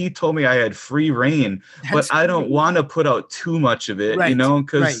blog. And he told me I had free reign, but I don't want to put out too much of it, you know,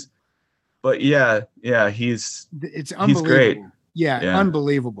 because But yeah, It's he's unbelievable. great. Yeah,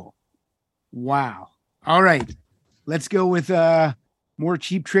 unbelievable. Wow. All right. Let's go with more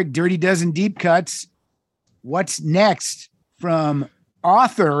Cheap Trick Dirty Dozen deep cuts. What's next from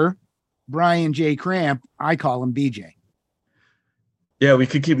author Brian J. Cramp? I call him BJ. Yeah, we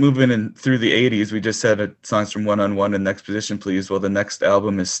could keep moving in through the 80s. We just said songs from One on One and Next Position, Please. Well, the next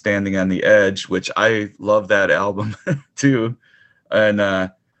album is Standing on the Edge, which I love that album too. And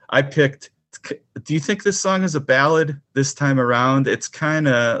I picked, do you think this song is a ballad this time around? It's kind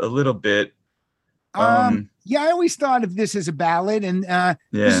of a little bit. Yeah, I always thought of this as a ballad, and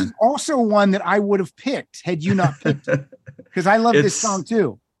this is also one that I would have picked had you not picked it, because I love this song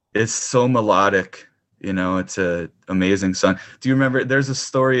too. It's so melodic. You know, it's a amazing song. Do you remember? There's a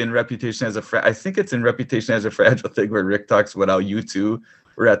story in Reputation as a I think it's in Reputation as a Fragile Thing where Rick talks about how you two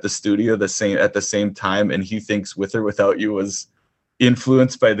were at the studio at the same time, and he thinks With or Without You was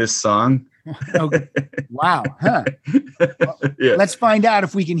influenced by this song. Okay. Wow. Huh. Well, let's find out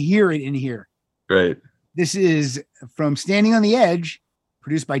if we can hear it in here. Right. This is from Standing on the Edge,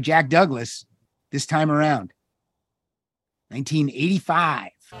 produced by Jack Douglas, this time around.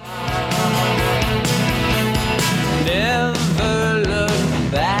 1985. Never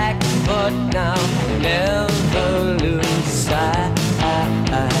look back, but now never lose sight of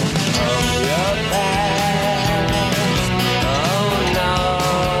your past. Oh no,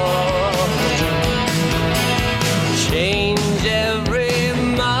 change every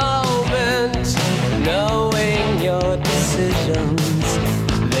moment, knowing your decisions,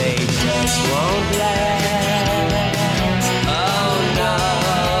 they just won't last.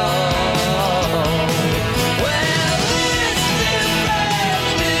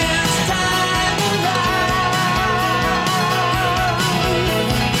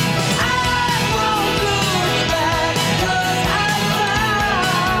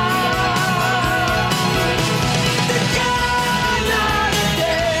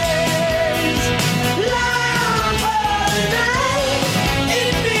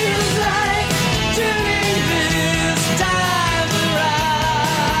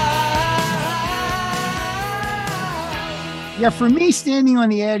 Yeah, for me, Standing on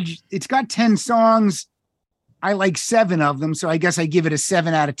the Edge, it's got 10 songs. I like 7 of them, so I guess I give it a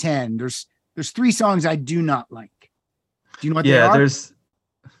 7 out of 10. There's 3 songs I do not like. Do you know what they are? There's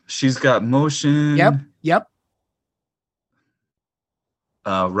She's Got Motion. Yep.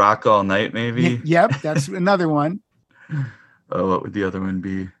 Rock All Night, maybe. Yep, that's another one. What would the other one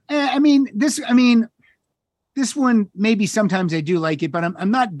be? This one, maybe sometimes I do like it, but I'm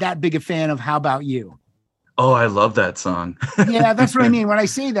not that big a fan of How About You? Oh, I love that song. Yeah, that's what I mean. When I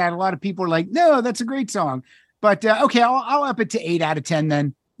say that, a lot of people are like, no, that's a great song. But okay, I'll up it to 8 out of 10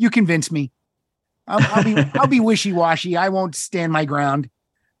 then. You convince me. I'll be wishy-washy. I won't stand my ground.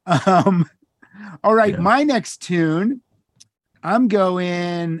 All right, my next tune, I'm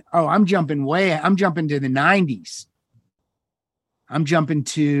jumping to the 90s. I'm jumping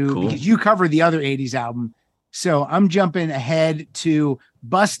to, because you cover the other 80s album. So I'm jumping ahead to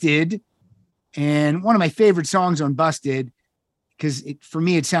Busted. And one of my favorite songs on Busted, because for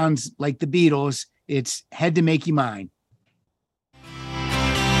me, it sounds like the Beatles. It's Had to Make You Mine.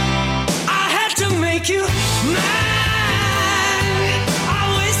 I had to make you mine.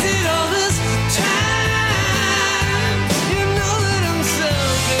 I wasted all this time. You know that I'm so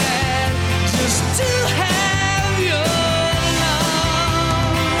glad just to have your love.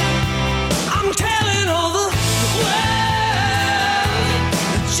 I'm telling all the world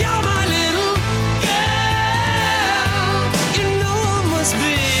that you're my little girl. You know I must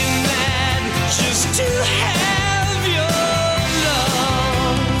be mad just to have your love.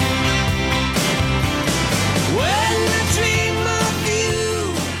 When I dream of you,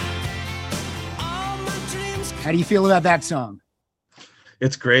 all my dreams. How do you feel about that song?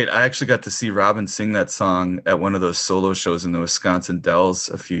 It's great. I actually got to see Robin sing that song at one of those solo shows in the Wisconsin Dells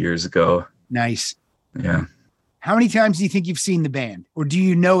a few years ago. Nice. Yeah. How many times do you think you've seen the band? Or do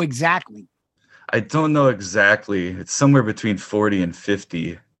you know exactly? I don't know exactly. It's somewhere between 40 and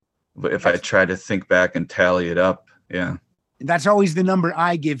 50. But if I try to think back and tally it up, yeah. That's always the number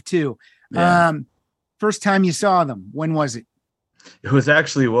I give too. Yeah. First time you saw them, when was it? It was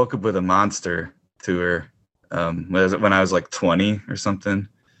actually Woke Up With a Monster tour when I was like 20 or something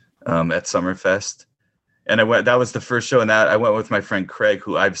at Summerfest. And that was the first show, and that I went with my friend Craig,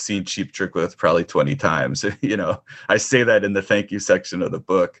 who I've seen Cheap Trick with probably 20 times. You know, I say that in the thank you section of the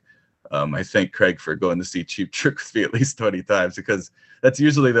book. I thank Craig for going to see Cheap Trick with me at least 20 times, because that's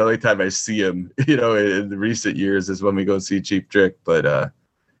usually the only time I see him, you know, in the recent years is when we go see Cheap Trick. But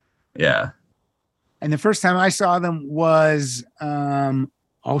yeah. And the first time I saw them was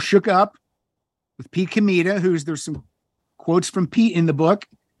All Shook Up with Pete Comita, there's some quotes from Pete in the book,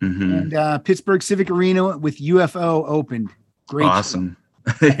 Mhm. and Pittsburgh Civic Arena with UFO opened. Great. Awesome.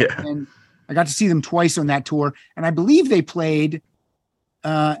 Yeah. And I got to see them twice on that tour. And I believe they played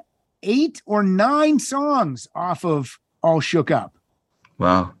 8 or 9 songs off of All Shook Up.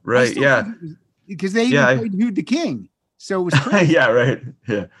 Wow. Right. Yeah. Because they even played Who'd the King. So it was crazy. Yeah. Right.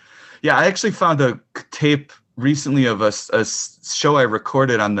 Yeah. Yeah. I actually found a tape recently of a show I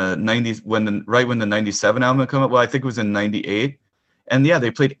recorded on the 90s when the 97 album came out. Well, I think it was in 98. And yeah,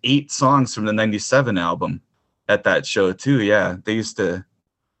 they played 8 songs from the 97 album at that show too. Yeah. They used to,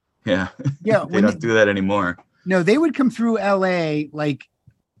 yeah. Yeah. They don't do that anymore. No, they would come through LA like,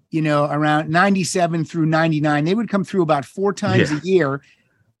 around 97 through 99. They would come through about 4 times a year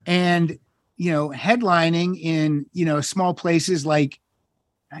and, headlining in, small places like,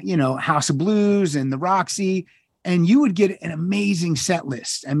 House of Blues and the Roxy, and you would get an amazing set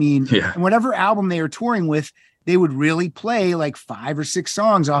list. I mean, and whatever album they were touring with, they would really play like 5 or 6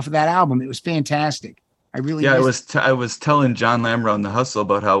 songs off of that album. It was fantastic. I was telling John Lamro on The Hustle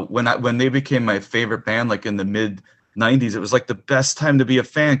about how when they became my favorite band, like in the mid 90s, it was like the best time to be a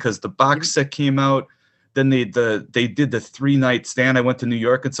fan because the box set came out. Then they did the 3-night stand. I went to New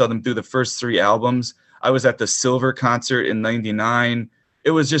York and saw them do the first 3 albums. I was at the Silver concert in 99.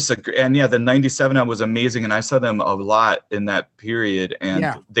 It was just the 97 album was amazing. And I saw them a lot in that period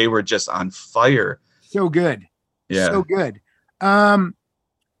and they were just on fire. So good. Yeah. So good.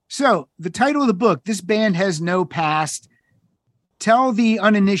 So the title of the book, This Band Has No Past. Tell the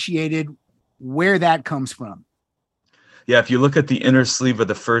uninitiated where that comes from. Yeah, if you look at the inner sleeve of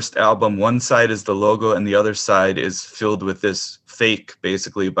the first album, one side is the logo and the other side is filled with this fake,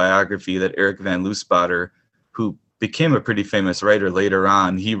 basically, biography that Eric Van Loosbatter, who became a pretty famous writer later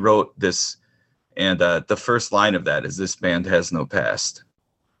on, he wrote this. And the first line of that is, "This band has no past."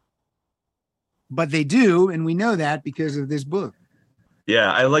 But they do, and we know that because of this book.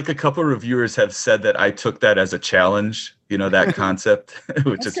 Yeah, I like a couple of reviewers have said that I took that as a challenge, that concept,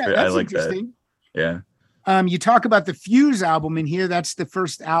 which is I like that. Yeah. You talk about the Fuse album in here. That's the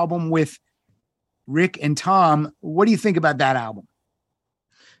first album with Rick and Tom. What do you think about that album?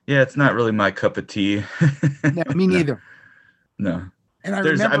 Yeah, it's not really my cup of tea. No, me neither. No. And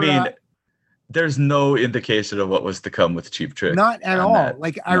there's no indication of what was to come with Cheap Trick. Not at all.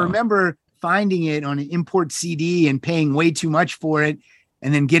 I remember finding it on an import CD and paying way too much for it,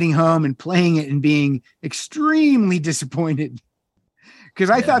 and then getting home and playing it and being extremely disappointed. Because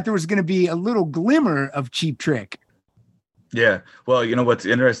I thought there was going to be a little glimmer of Cheap Trick. Yeah. Well, what's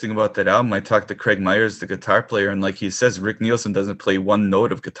interesting about that album, I talked to Craig Myers, the guitar player, and like he says, Rick Nielsen doesn't play one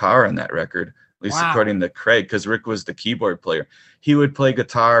note of guitar on that record, at least according to Craig, because Rick was the keyboard player. He would play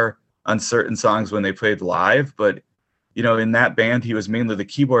guitar on certain songs when they played live, but, in that band, he was mainly the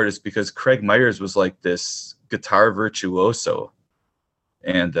keyboardist because Craig Myers was like this guitar virtuoso.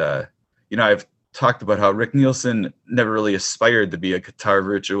 And, I've talked about how Rick Nielsen never really aspired to be a guitar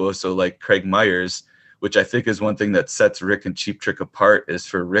virtuoso like Craig Myers, which I think is one thing that sets Rick and Cheap Trick apart. Is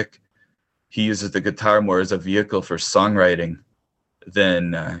for Rick, he uses the guitar more as a vehicle for songwriting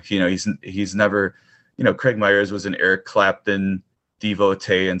than he's never, Craig Myers was an Eric Clapton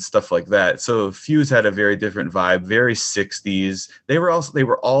devotee and stuff like that. So Fuse had a very different vibe, very 60s. They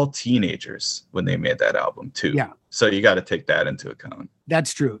were all teenagers when they made that album too. Yeah. So you got to take that into account.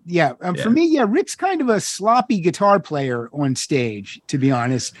 That's true. Yeah. For me, Rick's kind of a sloppy guitar player on stage, to be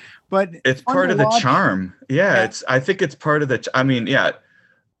honest. But it's part of the charm. Yeah. I think it's part of the.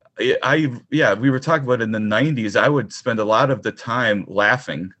 We were talking about in the 90s. I would spend a lot of the time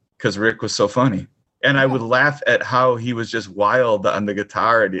laughing because Rick was so funny, and I would laugh at how he was just wild on the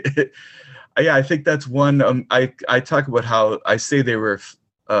guitar. And I think that's one. I talk about how I say they were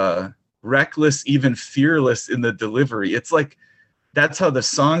reckless, even fearless in the delivery. It's like that's how the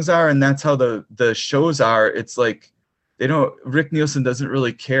songs are, and that's how the shows are. It's like Rick Nielsen doesn't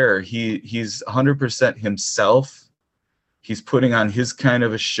really care. He's 100% himself. He's putting on his kind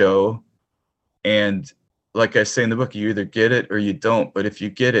of a show, and like I say in the book, you either get it or you don't. But if you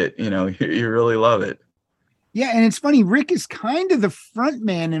get it, you really love it. Yeah, and it's funny. Rick is kind of the front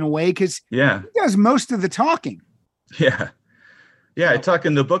man in a way because he does most of the talking. Yeah. Yeah, I talk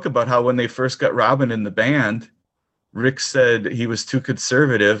in the book about how when they first got Robin in the band, Rick said he was too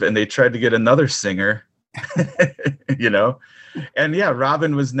conservative and they tried to get another singer, And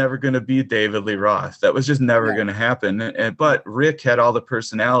Robin was never going to be David Lee Roth. That was just never going to happen. But Rick had all the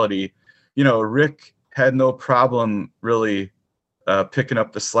personality. Rick had no problem really picking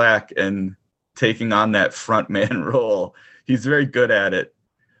up the slack and taking on that front man role. He's very good at it.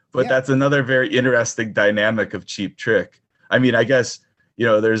 But that's another very interesting dynamic of Cheap Trick. I mean, I guess,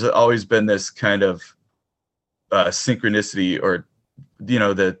 there's always been this kind of synchronicity, or,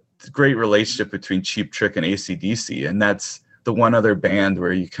 the great relationship between Cheap Trick and AC/DC. And that's the one other band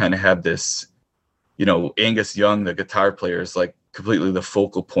where you kind of have this, Angus Young, the guitar player, is like completely the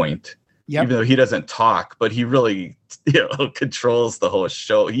focal point. Yep. Even though he doesn't talk, but he really, controls the whole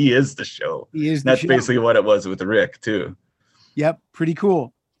show. He is the show. That's basically what it was with Rick too. Yep. Pretty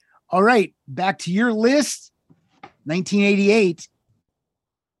cool. All right. Back to your list. 1988.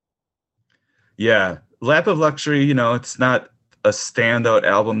 Yeah. Lap of Luxury, it's not a standout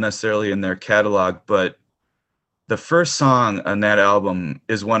album necessarily in their catalog, but the first song on that album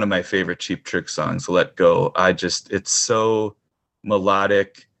is one of my favorite Cheap Trick songs, Let Go. It's so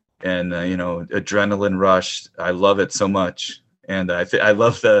melodic and, adrenaline rush. I love it so much. And I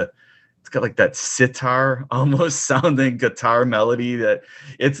love it's got like that sitar almost sounding guitar melody that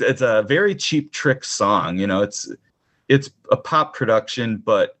it's a very Cheap Trick song. It's a pop production,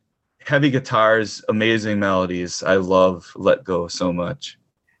 but heavy guitars, amazing melodies. I love Let Go so much.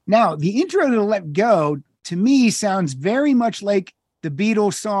 Now, the intro to Let Go to me sounds very much like the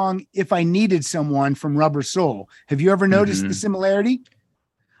Beatles song If I Needed Someone from Rubber Soul. Have you ever noticed the similarity?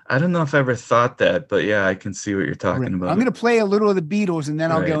 I don't know if I ever thought that, but yeah, I can see what you're talking about. I'm going to play a little of the Beatles and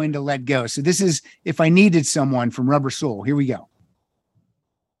then I'll go into Let Go. So this is If I Needed Someone from Rubber Soul. Here we go.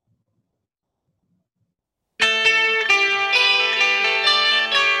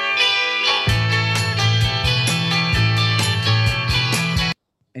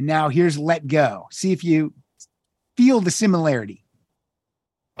 And now here's Let Go. See if you feel the similarity.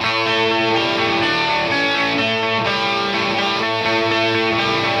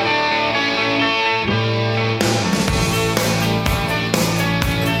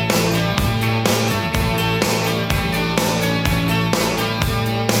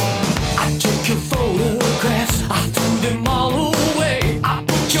 I took your photographs, I threw them all away. I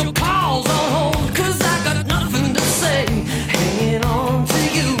put your calls on hold, 'cause I got nothing to say. Hanging on to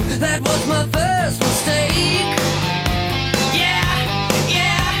you, that was my first mistake.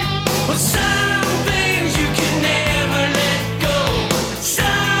 Yeah, but some things you can never let go.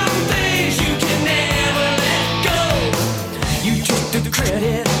 Some things you can never let go. You took the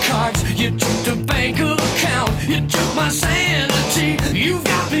credit cards, you took the bank account, you took my sanity, you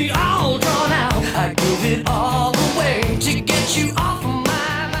got me all drawn out. I give it all away to get you off of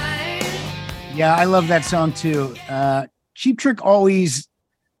my mind. Yeah, I love that song too. Cheap Trick always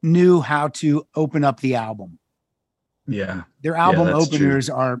knew how to open up the album. Yeah. Their album that's openers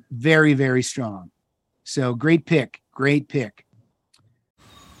true. are very, very strong. So great pick. Great pick.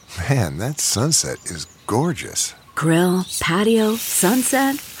 Man, that sunset is gorgeous. Grill, patio,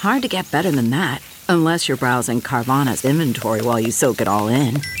 sunset. Hard to get better than that. Unless you're browsing Carvana's inventory while you soak it all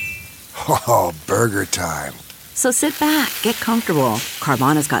in. Oh, burger time. So sit back, get comfortable.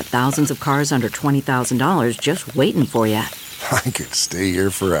 Carvana's got thousands of cars under $20,000 just waiting for you. I could stay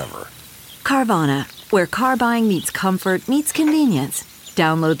here forever. Carvana, where car buying meets comfort meets convenience.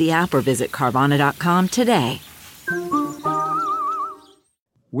 Download the app or visit Carvana.com today.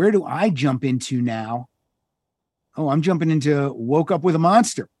 Where do I jump into now? Oh, I'm jumping into Woke Up with a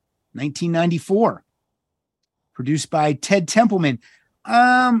Monster, 1994. Produced by Ted Templeman.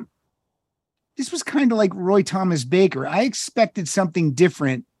 This was kind of like Roy Thomas Baker. I expected something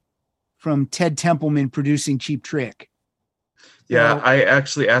different from Ted Templeman producing Cheap Trick. Yeah, So- I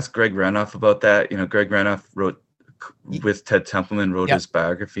actually asked Greg Renoff about that. Greg Renoff wrote with Ted Templeman, wrote Yep. his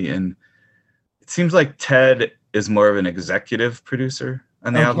biography, and it seems like Ted is more of an executive producer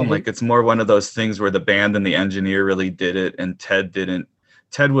on the album. Okay. Like it's more one of those things where the band and the engineer really did it, and Ted didn't.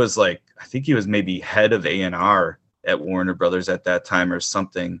 Ted was like, I think he was maybe head of A&R at Warner Brothers at that time or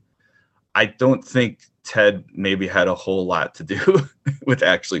something. I don't think Ted maybe had a whole lot to do with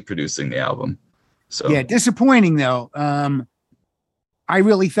actually producing the album. So Yeah, disappointing though. I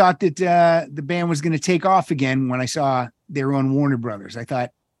really thought that the band was going to take off again when I saw they were on Warner Brothers. I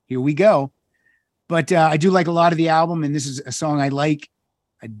thought, here we go. But I do like a lot of the album, and this is a song I like,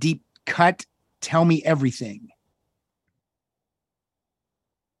 a deep cut, Tell Me Everything.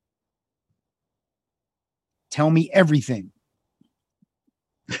 Tell Me Everything.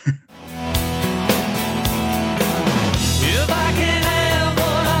 If I can have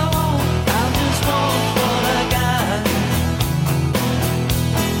what I want, I'll just want what I got.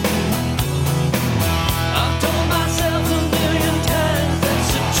 I've told myself a million times that's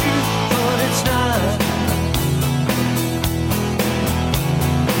the truth, but it's not.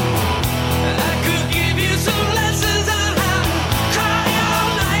 I could give you some lessons on how to cry all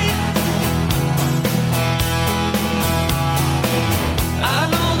night. I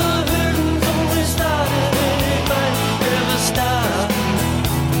know the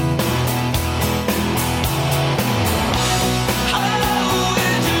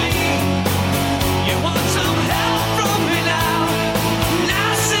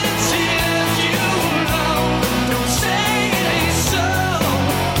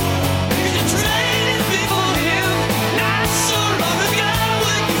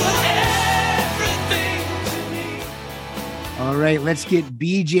right, let's get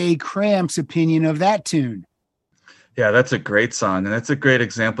BJ Cramp's opinion of that tune. Yeah, that's a great song. And that's a great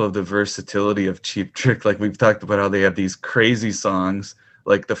example of the versatility of Cheap Trick. Like we've talked about how they have these crazy songs,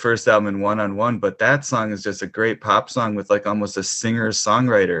 like the first album in One on One, but that song is just a great pop song with like almost a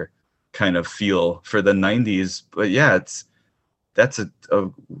singer-songwriter kind of feel for the 90s. But yeah, that's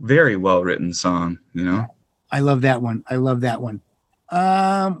a very well-written song, you know? I love that one.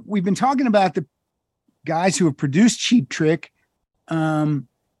 We've been talking about the guys who have produced Cheap Trick.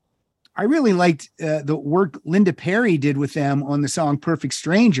 I really liked the work Linda Perry did with them on the song Perfect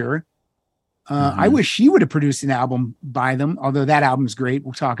Stranger. I wish she would have produced an album by them, although that album's great.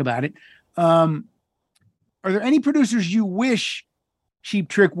 We'll talk about it. Are there any producers you wish Cheap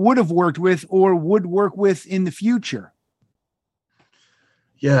Trick would have worked with or would work with in the future?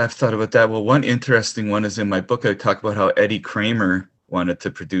 Yeah, I've thought about that. Well, one interesting one is in my book. I talk about how Eddie Kramer wanted to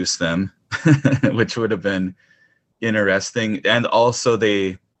produce them, which would have been interesting. And also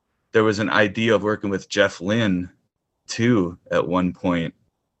there was an idea of working with Jeff Lynne too at one point,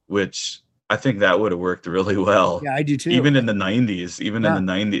 which I think that would have worked really well. Yeah, I do too. Even in the 90s, in the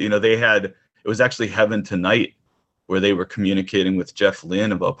 90s, you know, it was actually Heaven Tonight where they were communicating with Jeff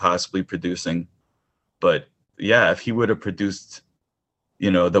Lynne about possibly producing. But yeah, if he would have produced, you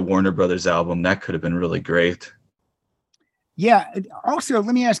know, the Warner Brothers album, that could have been really great. Yeah. Also,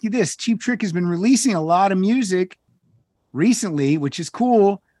 let me ask you this. Cheap Trick has been releasing a lot of music recently, which is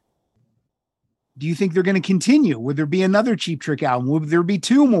cool. Do you think they're going to continue? Would there be another Cheap Trick album? Would there be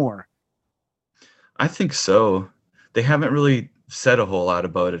two more? I think so. They haven't really said a whole lot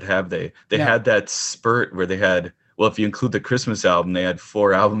about it, have they? They had that spurt where they had, well, if you include the Christmas album, they had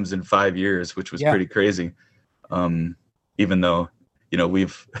 4 albums in 5 years, which was pretty crazy. Even though, you know,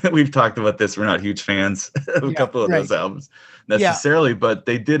 we've talked about this, we're not huge fans of a couple of those albums necessarily, but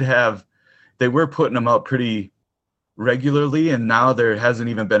they were putting them out pretty regularly, and now there hasn't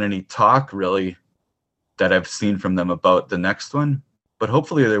even been any talk really that I've seen from them about the next one, but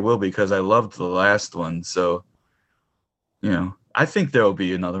hopefully there will be, because I loved the last one. So, you know, I think there will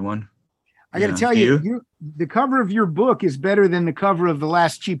be another one. I got to tell you, the cover of your book is better than the cover of the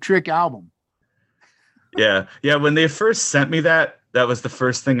last Cheap Trick album. Yeah. When they first sent me that was the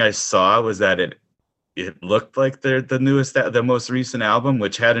first thing I saw, was that it looked like the newest, the most recent album,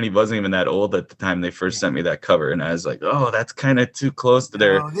 which wasn't even that old at the time they first sent me that cover. And I was like, oh, that's kind of too close to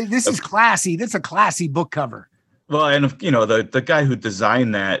their. This is classy. That's a classy book cover. Well, and you know, the guy who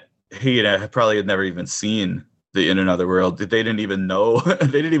designed that, he probably had never even seen the In Another World. They didn't even know. They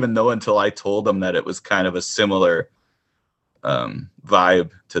didn't even know until I told them that it was kind of a similar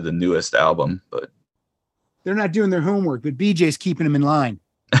vibe to the newest album. But they're not doing their homework, but BJ's keeping them in line.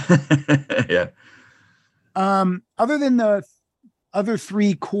 Yeah. Other than the other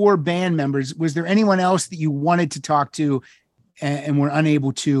 3 core band members, was there anyone else that you wanted to talk to and were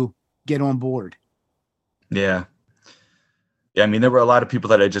unable to get on board? Yeah. I mean, there were a lot of people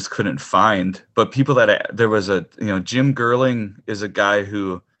that I just couldn't find, but people there was Jim Gerling is a guy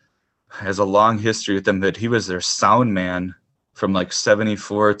who has a long history with them, that he was their sound man from like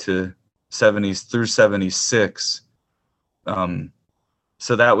 74 to 70s through 76.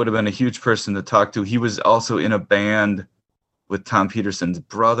 So that would have been a huge person to talk to. He was also in a band with Tom Peterson's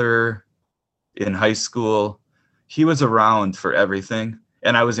brother in high school. He was around for everything,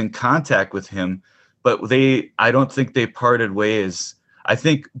 and I was in contact with him, but I don't think they parted ways. I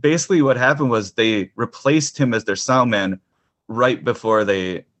think basically what happened was they replaced him as their sound man right before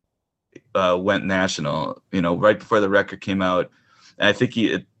they went national, you know, right before the record came out. And I think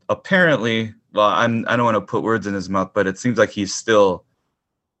apparently, well, I don't want to put words in his mouth, but it seems like he's still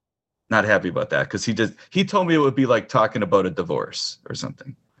not happy about that, because he told me it would be like talking about a divorce or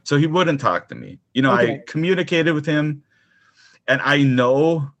something. So he wouldn't talk to me. You know, okay. I communicated with him, and I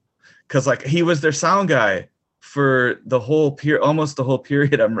know, because like he was their sound guy for the whole period, almost the whole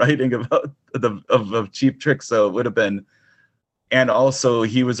period I'm writing about of Cheap Trick. So it would have been, and also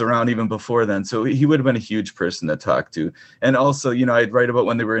he was around even before then. So he would have been a huge person to talk to. And also, you know, I'd write about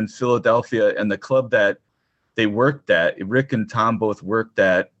when they were in Philadelphia, and the club that they worked at, Rick and Tom both worked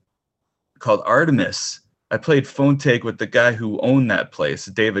at, called Artemis. I played phone tag with the guy who owned that place,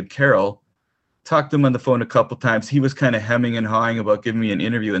 David Carroll. Talked to him on the phone a couple times. He was kind of hemming and hawing about giving me an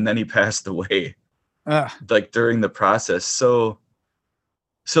interview, and then he passed away like during the process. So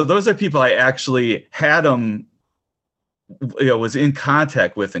those are people I actually had them, you know, was in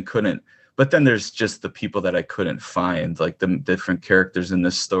contact with and couldn't. But then there's just the people that I couldn't find, like the different characters in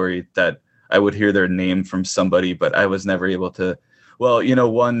this story that I would hear their name from somebody, but I was never able to. Well, you know,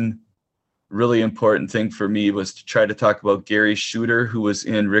 one really important thing for me was to try to talk about Gary Shooter, who was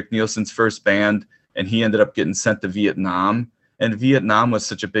in Rick Nielsen's first band, and he ended up getting sent to Vietnam. And Vietnam was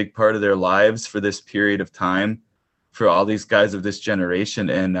such a big part of their lives for this period of time, for all these guys of this generation.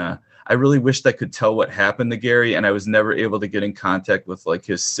 And I really wished I could tell what happened to Gary, and I was never able to get in contact with like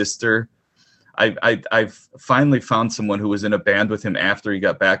his sister. I've finally found someone who was in a band with him after he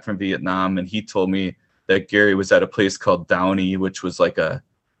got back from Vietnam, and he told me that Gary was at a place called Downey, which was like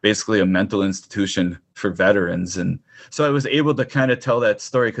basically a mental institution for veterans. And so I was able to kind of tell that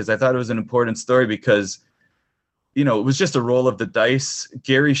story because I thought it was an important story because, you know, it was just a roll of the dice.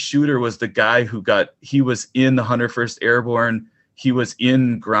 Gary Shooter was the guy he was in the 101st Airborne. He was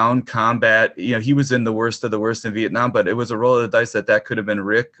in ground combat. You know, he was in the worst of the worst in Vietnam, but it was a roll of the dice that could have been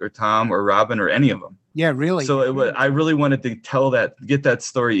Rick or Tom or Robin or any of them. Yeah, really. So I really wanted to get that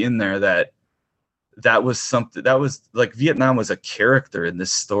story in there, that was something that was like Vietnam was a character in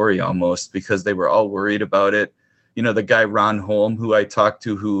this story almost, because they were all worried about it. You know, the guy Ron Holm, who I talked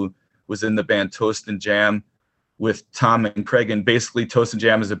to, who was in the band Toast and Jam with Tom and Craig, and basically Toast and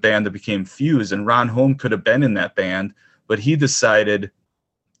Jam is a band that became Fuse, and Ron Holm could have been in that band, but he decided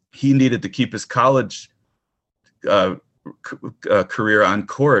he needed to keep his college career on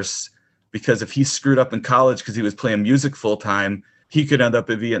course, because if he screwed up in college because he was playing music full time, he could end up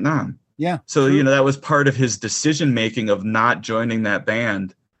in Vietnam. Yeah. So, you know, that was part of his decision making of not joining that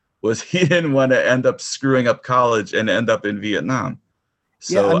band, was he didn't want to end up screwing up college and end up in Vietnam.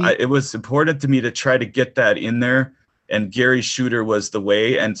 So it was important to me to try to get that in there. And Gary Shooter was the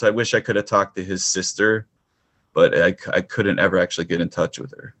way. And so I wish I could have talked to his sister, but I couldn't ever actually get in touch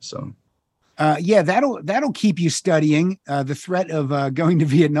with her. So, that'll keep you studying the threat of going to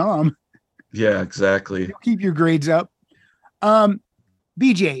Vietnam. Yeah, exactly. It'll keep your grades up.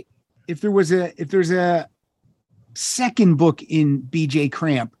 BJ, if there's a second book in BJ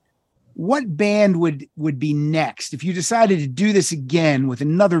Cramp, what band would be next? If you decided to do this again with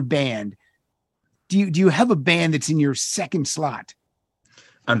another band, do you have a band that's in your second slot?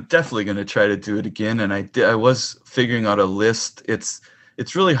 I'm definitely going to try to do it again. And I was figuring out a list. It's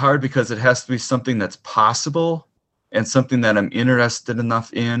really hard because it has to be something that's possible and something that I'm interested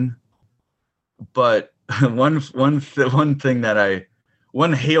enough in. But one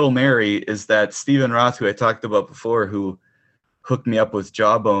Hail Mary is that Stephen Roth, who I talked about before, who hooked me up with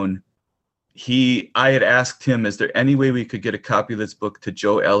Jawbone, I had asked him, is there any way we could get a copy of this book to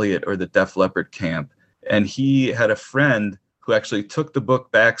Joe Elliott or the Def Leppard camp? And he had a friend who actually took the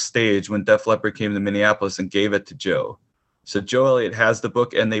book backstage when Def Leppard came to Minneapolis and gave it to Joe. So Joe Elliott has the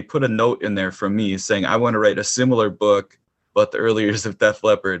book, and they put a note in there from me saying, I want to write a similar book about the early years of Def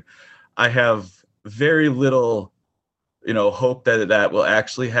Leppard. I have very little, hope that will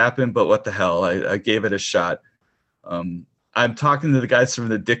actually happen, but what the hell? I gave it a shot. I'm talking to the guys from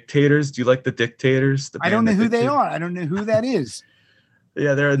the Dictators. Do you like the Dictators? I don't know who they are. I don't know who that is.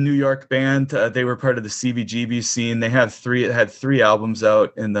 Yeah, they're a New York band. They were part of the CBGB scene. They had three albums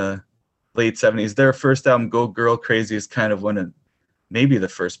out in the late 70s. Their first album, Go Girl Crazy, is kind of maybe the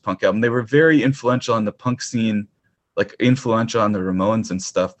first punk album. They were very influential on the punk scene, like influential on the Ramones and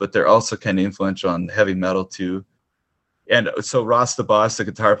stuff, but they're also kind of influential on heavy metal too. And so Ross the Boss, the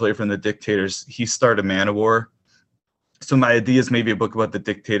guitar player from the Dictators, he started Manowar. So my idea is maybe a book about the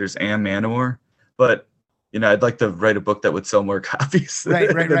Dictators and Manowar, but I'd like to write a book that would sell more copies. Right.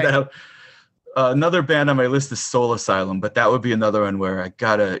 Another band on my list is Soul Asylum, but that would be another one where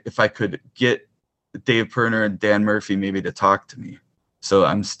if I could get Dave Pirner and Dan Murphy maybe to talk to me. So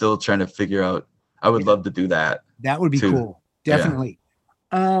I'm still trying to figure out. I would love to do that. That would be cool. Definitely.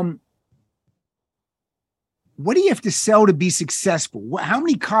 Yeah. What do you have to sell to be successful? How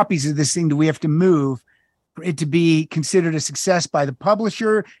many copies of this thing do we have to move for it to be considered a success by the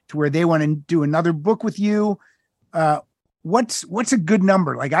publisher to where they want to do another book with you? What's a good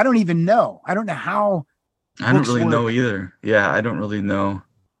number? Like, I don't even know. I don't know how. I don't really know either. Yeah, I don't really know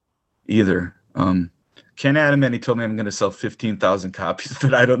either. Ken Adam, he told me I'm going to sell 15,000 copies,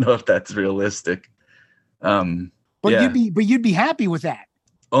 but I don't know if that's realistic. You'd be happy with that.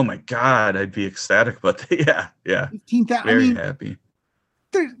 Oh my God, I'd be ecstatic about that. Yeah. 15,000. Happy.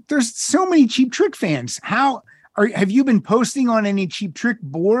 There's so many Cheap Trick fans. Have you been posting on any Cheap Trick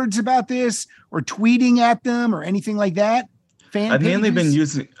boards about this, or tweeting at them, or anything like that? I've mainly been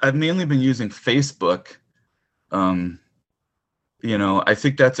using Facebook. I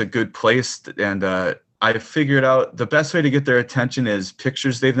think that's a good place, and I figured out the best way to get their attention is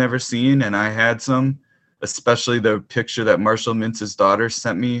pictures they've never seen, and I had some, especially the picture that Marshall Mintz's daughter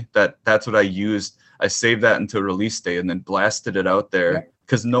sent me. That's what I used. I saved that until release day and then blasted it out there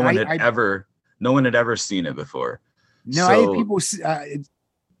because no one had ever seen it before. No, I had people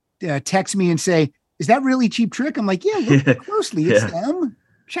text me and say, "Is that really Cheap Trick?" I'm like, "Yeah, look closely. It's them.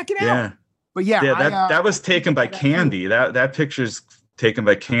 Check it out." But yeah, Yeah, that was taken by Candy. That picture's taken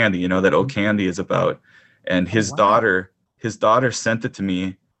by Candy, you know, that Oh Candy is about. And his daughter sent it to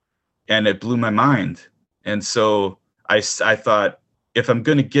me, and it blew my mind. And so I thought, if I'm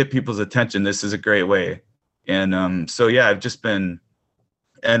going to get people's attention, this is a great way. And so, yeah, I've just been,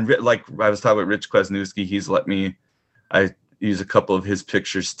 and like I was talking about Rich Kwasniewski, he's let me, I use a couple of his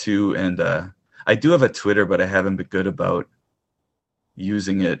pictures too. And I do have a Twitter, but I haven't been good about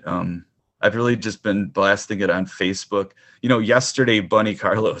using it. I've really just been blasting it on Facebook. You know, yesterday, Bunny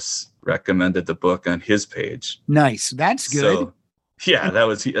Carlos recommended the book on his page. Nice. That's good. So, yeah, that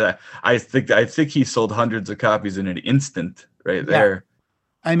was, I think he sold hundreds of copies in an instant right there.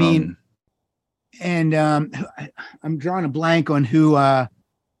 I mean, and I'm drawing a blank on who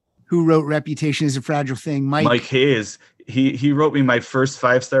wrote Reputation is a Fragile Thing. Mike Hayes. He wrote me my first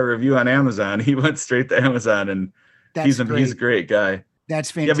 5-star review on Amazon. He went straight to Amazon, and he's a great guy. That's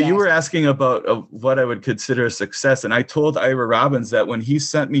fantastic. Yeah, but you were asking about what I would consider a success, and I told Ira Robbins that when he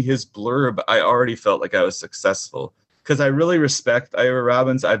sent me his blurb, I already felt like I was successful, because I really respect Ira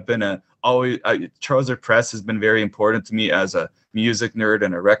Robbins. I've been Trouser Press has been very important to me as a music nerd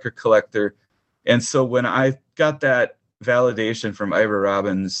and a record collector, and so when I got that validation from Ira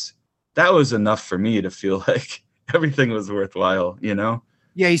Robbins, that was enough for me to feel like everything was worthwhile, you know?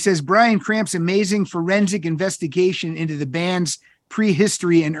 Yeah, he says Brian Cramp's amazing forensic investigation into the band's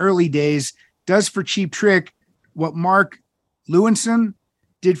prehistory and early days does for Cheap Trick what Mark Lewinson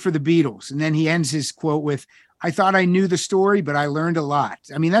did for the Beatles. And then he ends his quote with, I thought I knew the story, but I learned a lot.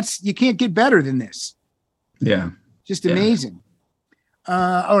 I mean, you can't get better than this. Yeah. Just amazing.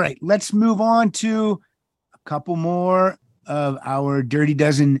 All right, let's move on to a couple more of our Dirty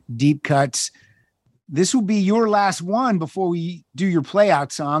Dozen deep cuts. This will be your last one before we do your play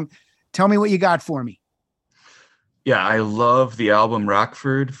out song. Tell me what you got for me. Yeah, I love the album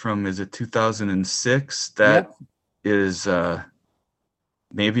Rockford from, is it 2006? That is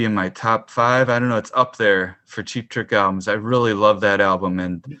maybe in my top 5. I don't know. It's up there for Cheap Trick albums. I really love that album.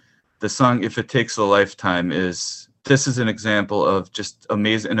 And the song If It Takes a Lifetime this is an example of just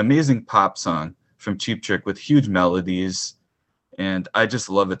an amazing pop song from Cheap Trick with huge melodies. And I just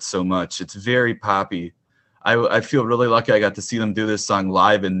love it so much. It's very poppy. I feel really lucky I got to see them do this song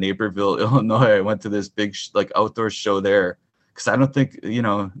live in Naperville, Illinois. I went to this big outdoor show there, because I don't think, you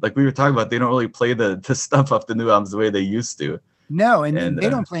know, like we were talking about, they don't really play the stuff off the new albums the way they used to. No, and they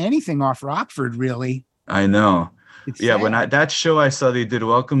don't play anything off Rockford, really. I know. It's yeah, sad. when that show I saw, they did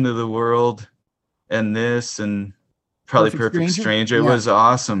Welcome to the World and this, and probably Perfect Stranger. It was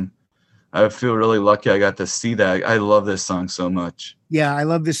awesome. I feel really lucky I got to see that. I love this song so much. Yeah, I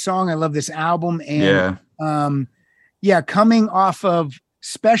love this song. I love this album. And coming off of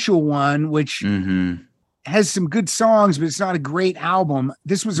Special One, which has some good songs, but it's not a great album.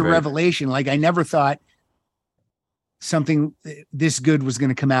 This was a revelation. Like, I never thought something this good was going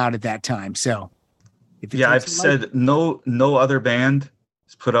to come out at that time. So I've said no other band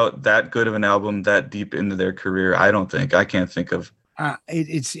has put out that good of an album that deep into their career. I can't think of.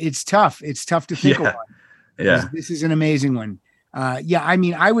 It's tough. It's tough to think of one. Yeah. This is an amazing one. I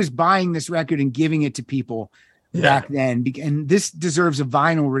mean, I was buying this record and giving it to people back then, and this deserves a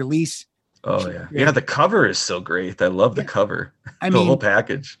vinyl release. Oh yeah. Yeah. The cover is so great. I love the cover. I mean, the whole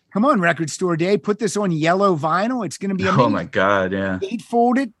package. Come on, Record Store Day, put this on yellow vinyl. It's going to be amazing. Oh my God. Yeah.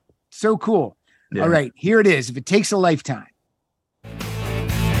 Gatefolded. So cool. Yeah. All right, here it is. If It Takes a Lifetime. If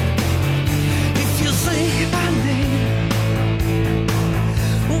you say my name,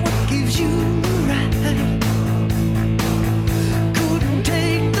 what gives you the right? Couldn't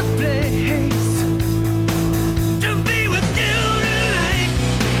take the place to be with you tonight.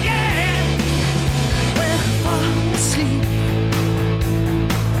 Yeah, when I fall asleep,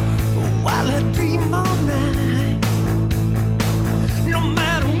 while I dream all night, no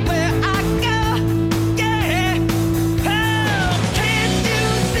matter where I go. Yeah, oh, can't you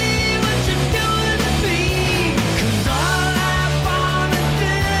see what you're doing to me? 'Cause all I wanna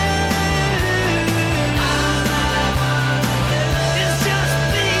do is just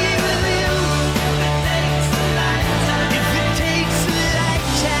be with you. If it takes a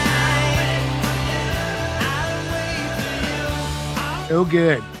lifetime, I'll wait for you. So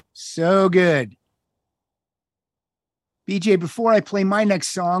good. So good. BJ, before I play my next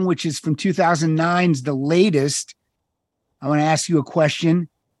song, which is from 2009's The Latest, I want to ask you a question.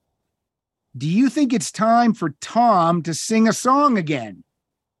 Do you think it's time for Tom to sing a song again?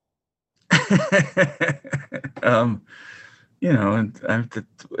 You know,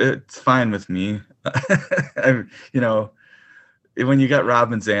 it's fine with me. When you got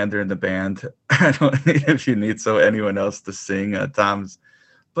Robin Zander in the band, I don't need if you need anyone else to sing. Tom's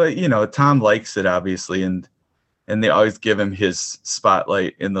but Tom likes it obviously, and they always give him his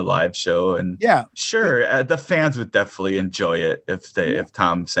spotlight in the live show. And yeah, sure, the fans would definitely enjoy it if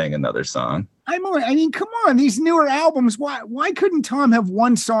Tom sang another song. I mean, come on, these newer albums. Why couldn't Tom have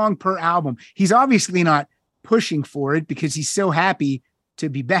one song per album? He's obviously not pushing for it because he's so happy to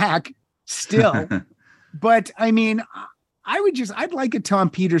be back still. But I mean, I'd like a Tom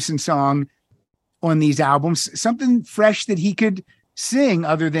Peterson song on these albums, something fresh that he could sing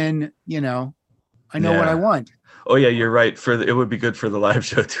other than, I Know What I Want. Oh yeah, you're right. It would be good for the live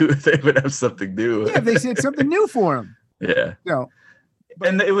show too if they would have something new. Yeah, if they said something new for him. Yeah.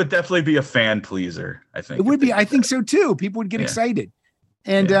 And it would definitely be a fan pleaser, I think. It would be. I think so too. People would get excited.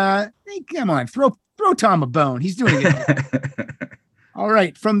 And hey, come on, throw Tom a bone. He's doing it. All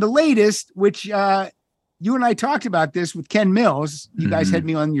right. From the latest, which you and I talked about this with Ken Mills. You guys had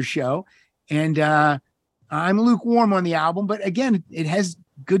me on your show. And I'm lukewarm on the album, but again, it has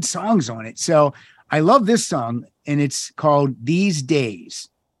good songs on it. So I love this song, and it's called These Days.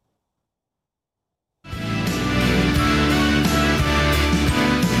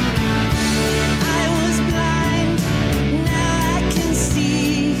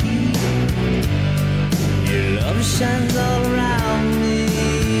 Shines all around me.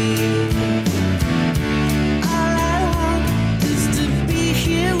 All I want is to be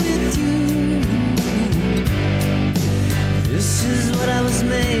here with you. This is what I was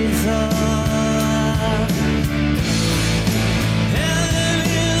made for. Heaven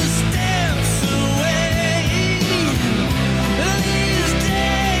is steps away. These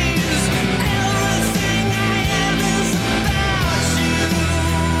days, everything I am is about you.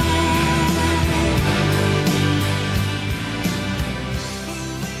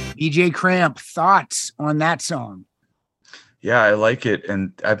 BJ Cramp, thoughts on that song? Yeah, I like it.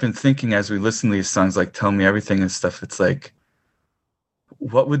 And I've been thinking as we listen to these songs, like Tell Me Everything and stuff, it's like,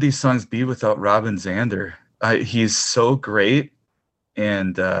 what would these songs be without Robin Zander? He's so great.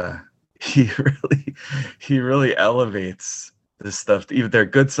 And he really elevates this stuff. They're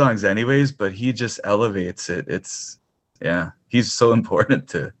good songs anyways, but he just elevates it. He's so important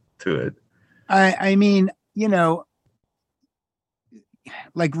to it. I mean,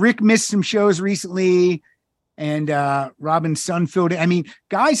 like Rick missed some shows recently, and Robin's son filled in. I mean,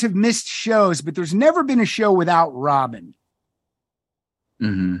 guys have missed shows, but there's never been a show without Robin.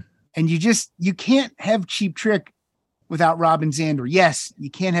 Mm-hmm. And you can't have Cheap Trick without Robin Zander. Yes,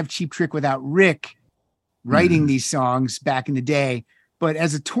 you can't have Cheap Trick without Rick writing these songs back in the day. But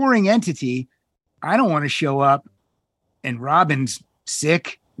as a touring entity, I don't want to show up and Robin's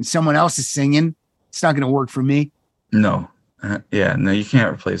sick and someone else is singing. It's not going to work for me. No. No, you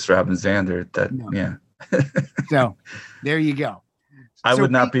can't replace Robin Zander. So there you go. I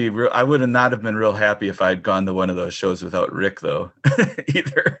would not have been real happy if I had gone to one of those shows without Rick, though.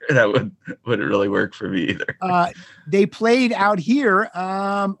 Either that wouldn't really work for me either. They played out here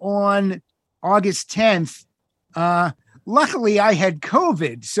on August 10th. Luckily, I had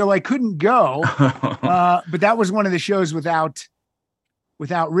COVID, so I couldn't go. But that was one of the shows without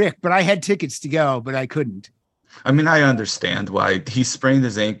Rick. But I had tickets to go, but I couldn't. I mean, I understand why. He sprained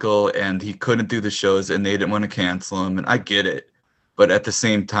his ankle and he couldn't do the shows, and they didn't want to cancel him. And I get it. But at the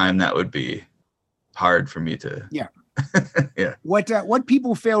same time, that would be hard for me to. Yeah. Yeah. What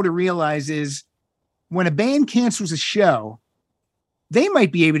people fail to realize is when a band cancels a show, they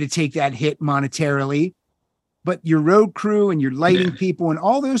might be able to take that hit monetarily, but your road crew and your lighting people and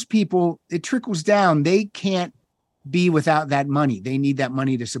all those people, it trickles down. They can't be without that money. They need that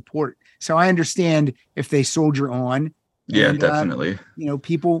money to support. So I understand if they soldier on. Yeah, and, definitely.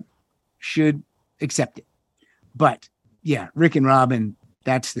 People should accept it. But yeah, Rick and Robin,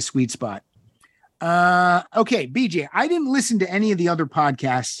 that's the sweet spot. Okay, BJ, I didn't listen to any of the other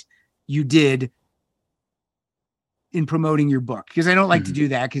podcasts you did in promoting your book because I don't like to do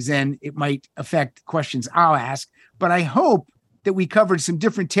that because then it might affect questions I'll ask. But I hope that we covered some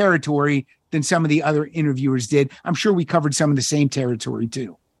different territory than some of the other interviewers did. I'm sure we covered some of the same territory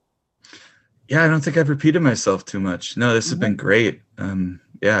too. Yeah, I don't think I've repeated myself too much. No, this has been great.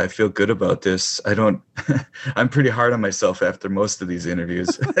 I feel good about this. I'm pretty hard on myself after most of these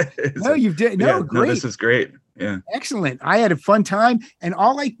interviews. No, you did. No, great. No, this is great. Yeah. Excellent. I had a fun time. And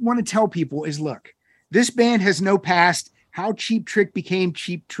all I want to tell people is, look, this band has no past. How Cheap Trick became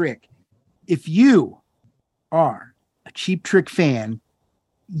Cheap Trick. If you are a Cheap Trick fan,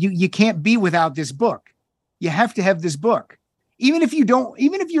 you can't be without this book. You have to have this book. Even if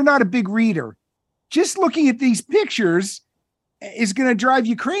you're not a big reader, just looking at these pictures is going to drive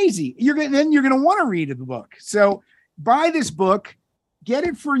you crazy. You're going to want to read the book. So buy this book, get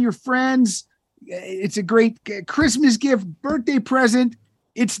it for your friends. It's a great Christmas gift, birthday present.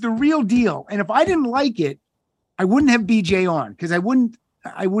 It's the real deal. And if I didn't like it, I wouldn't have BJ on because I wouldn't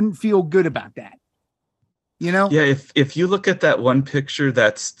feel good about that. You know? Yeah, if you look at that one picture,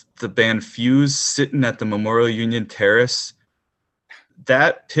 that's the band Fuse sitting at the Memorial Union Terrace.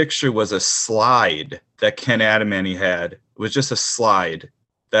 That picture was a slide that Ken Adamany had. It was just a slide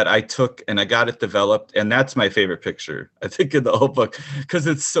that I took and I got it developed. And that's my favorite picture, I think, in the whole book, because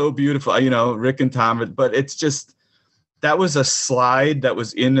it's so beautiful. You know, Rick and Tom, but it's just, that was a slide that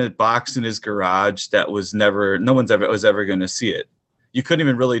was in a box in his garage that was never, no one's ever was ever going to see it. You couldn't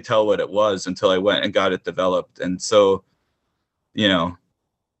even really tell what it was until I went and got it developed. And so, you know,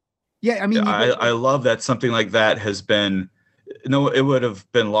 yeah, I mean, I love that something like that has been, no, it would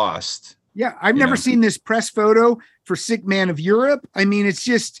have been lost. Yeah. I've never seen this press photo for Sick Man of Europe. I mean,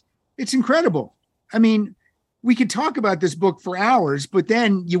 it's incredible. I mean, we could talk about this book for hours, but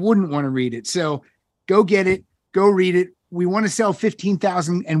then you wouldn't want to read it. So go get it. Go read it. We want to sell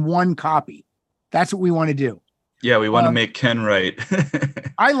 15,001 copy. That's what we want to do. Yeah, we want to make Ken right.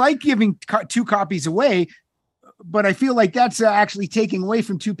 I like giving 2 copies away, but I feel like that's actually taking away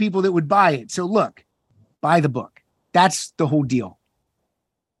from 2 people that would buy it. So look, buy the book. That's the whole deal.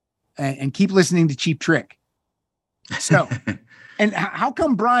 And keep listening to Cheap Trick. So, and how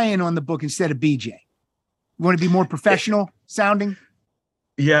come Brian on the book instead of BJ? You want to be more professional sounding?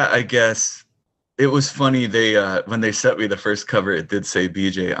 Yeah, I guess. It was funny. They when they sent me the first cover, it did say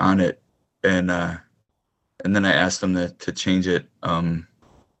BJ on it, and then I asked them to change it. You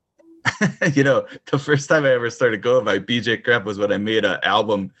know, the first time I ever started going by BJ Crap was when I made an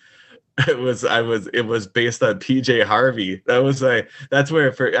album. It was based on PJ Harvey. That's where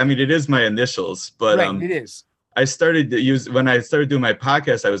it is my initials, but right, it is. I started to use, when I started doing my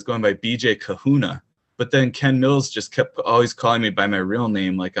podcast, I was going by BJ Kahuna. But then Ken Mills just kept always calling me by my real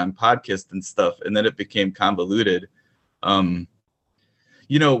name, like on podcasts and stuff. And then it became convoluted.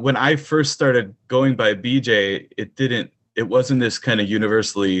 You know, when I first started going by BJ, it wasn't this kind of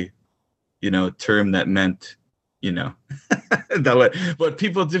universally, you know, term that meant, you know, what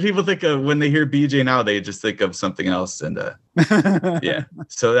people think of when they hear BJ now, they just think of something else. And yeah,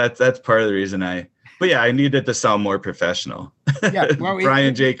 so that's part of the reason I needed to sound more professional. Yeah, well,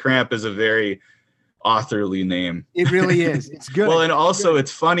 Brian J. Cramp is a very authorly name. It really is. It's good. Well, and also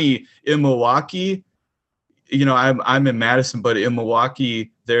it's funny in Milwaukee, you know, I'm in Madison, but in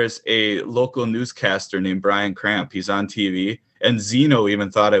Milwaukee, there's a local newscaster named Brian Cramp. He's on TV, and Zeno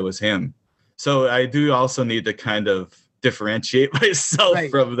even thought it was him. So I do also need to kind of differentiate myself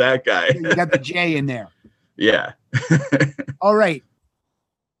from that guy. You got the J in there. Yeah. All right.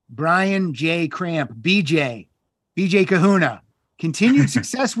 Brian J. Cramp, BJ Kahuna. Continued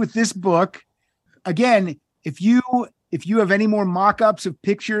success with this book. Again, if you have any more mock-ups of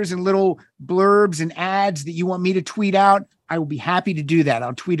pictures and little blurbs and ads that you want me to tweet out, I will be happy to do that.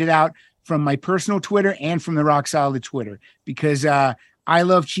 I'll tweet it out from my personal Twitter and from the Rock Solid Twitter, because I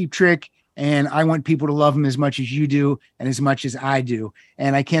love Cheap Trick and I want people to love him as much as you do and as much as I do.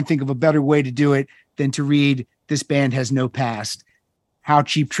 And I can't think of a better way to do it than to read This Band Has No Past, How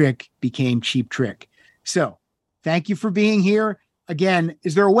Cheap Trick Became Cheap Trick. So thank you for being here. Again,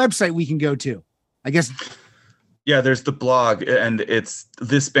 is there a website we can go to? I guess. Yeah, there's the blog, and it's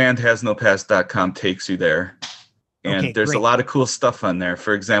thisbandhasnopast.com takes you there. And there's a lot of cool stuff on there.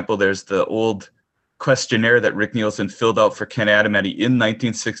 For example, there's the old questionnaire that Rick Nielsen filled out for Ken Adamany in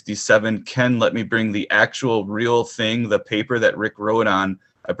 1967. Ken let me bring the actual real thing, the paper that Rick wrote on.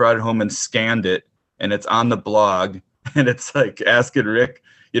 I brought it home and scanned it, and it's on the blog. And it's like asking Rick,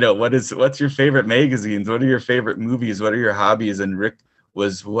 you know, what's your favorite magazines? What are your favorite movies? What are your hobbies? And Rick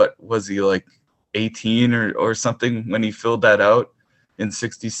was, what was he, like 18 or something when he filled that out in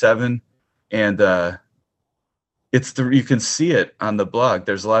 67? And you can see it on the blog.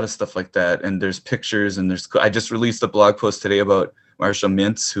 There's a lot of stuff like that, and there's pictures, and I just released a blog post today about Marshall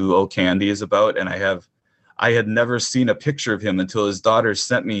Mintz, who Oh Candy is about, and I had never seen a picture of him until his daughter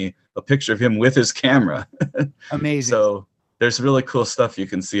sent me a picture of him with his camera. Amazing. So there's really cool stuff you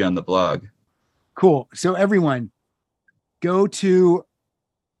can see on the blog. Cool. So everyone, go to,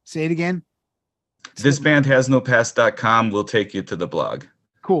 say it again. Thisbandhasnopast.com will take you to the blog.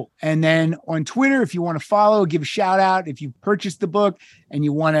 Cool. And then on Twitter, if you want to follow, give a shout out. If you purchased the book and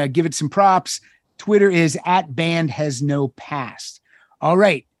you want to give it some props, Twitter is @bandhasnopast. All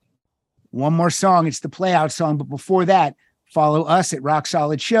right. One more song. It's the playout song. But before that, follow us at Rock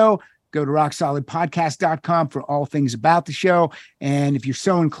Solid Show. Go to rocksolidpodcast.com for all things about the show. And if you're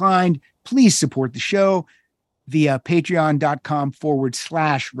so inclined, please support the show via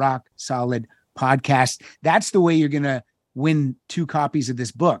patreon.com/Rock Solid Podcast. That's the way you're going to win 2 copies of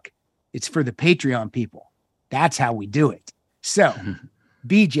this book. It's for the Patreon people. That's how we do it. So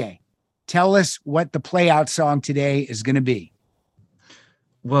BJ, tell us what the play out song today is going to be.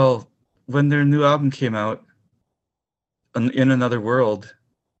 Well, when their new album came out, In Another World,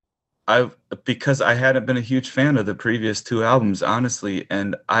 because I hadn't been a huge fan of the previous two albums, honestly,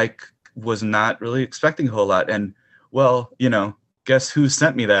 and I was not really expecting a whole lot. And well, guess who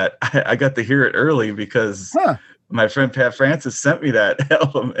sent me that? I got to hear it early because my friend Pat Francis sent me that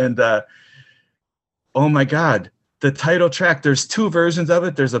album. And oh my God, the title track, there's two versions of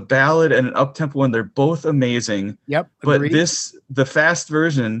it. There's a ballad and an up-tempo one. They're both amazing. Yep. But the fast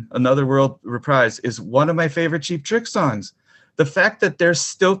version, Another World Reprise, is one of my favorite Cheap Trick songs. The fact that they're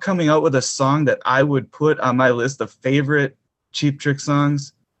still coming out with a song that I would put on my list of favorite Cheap Trick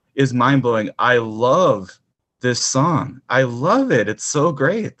songs is mind-blowing. I love this song. I love it. It's so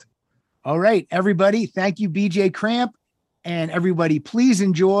great. All right, everybody. Thank you, BJ Cramp. And everybody, please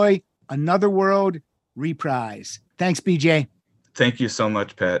enjoy Another World Reprise. Thanks, BJ. Thank you so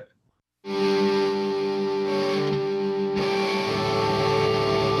much, Pat.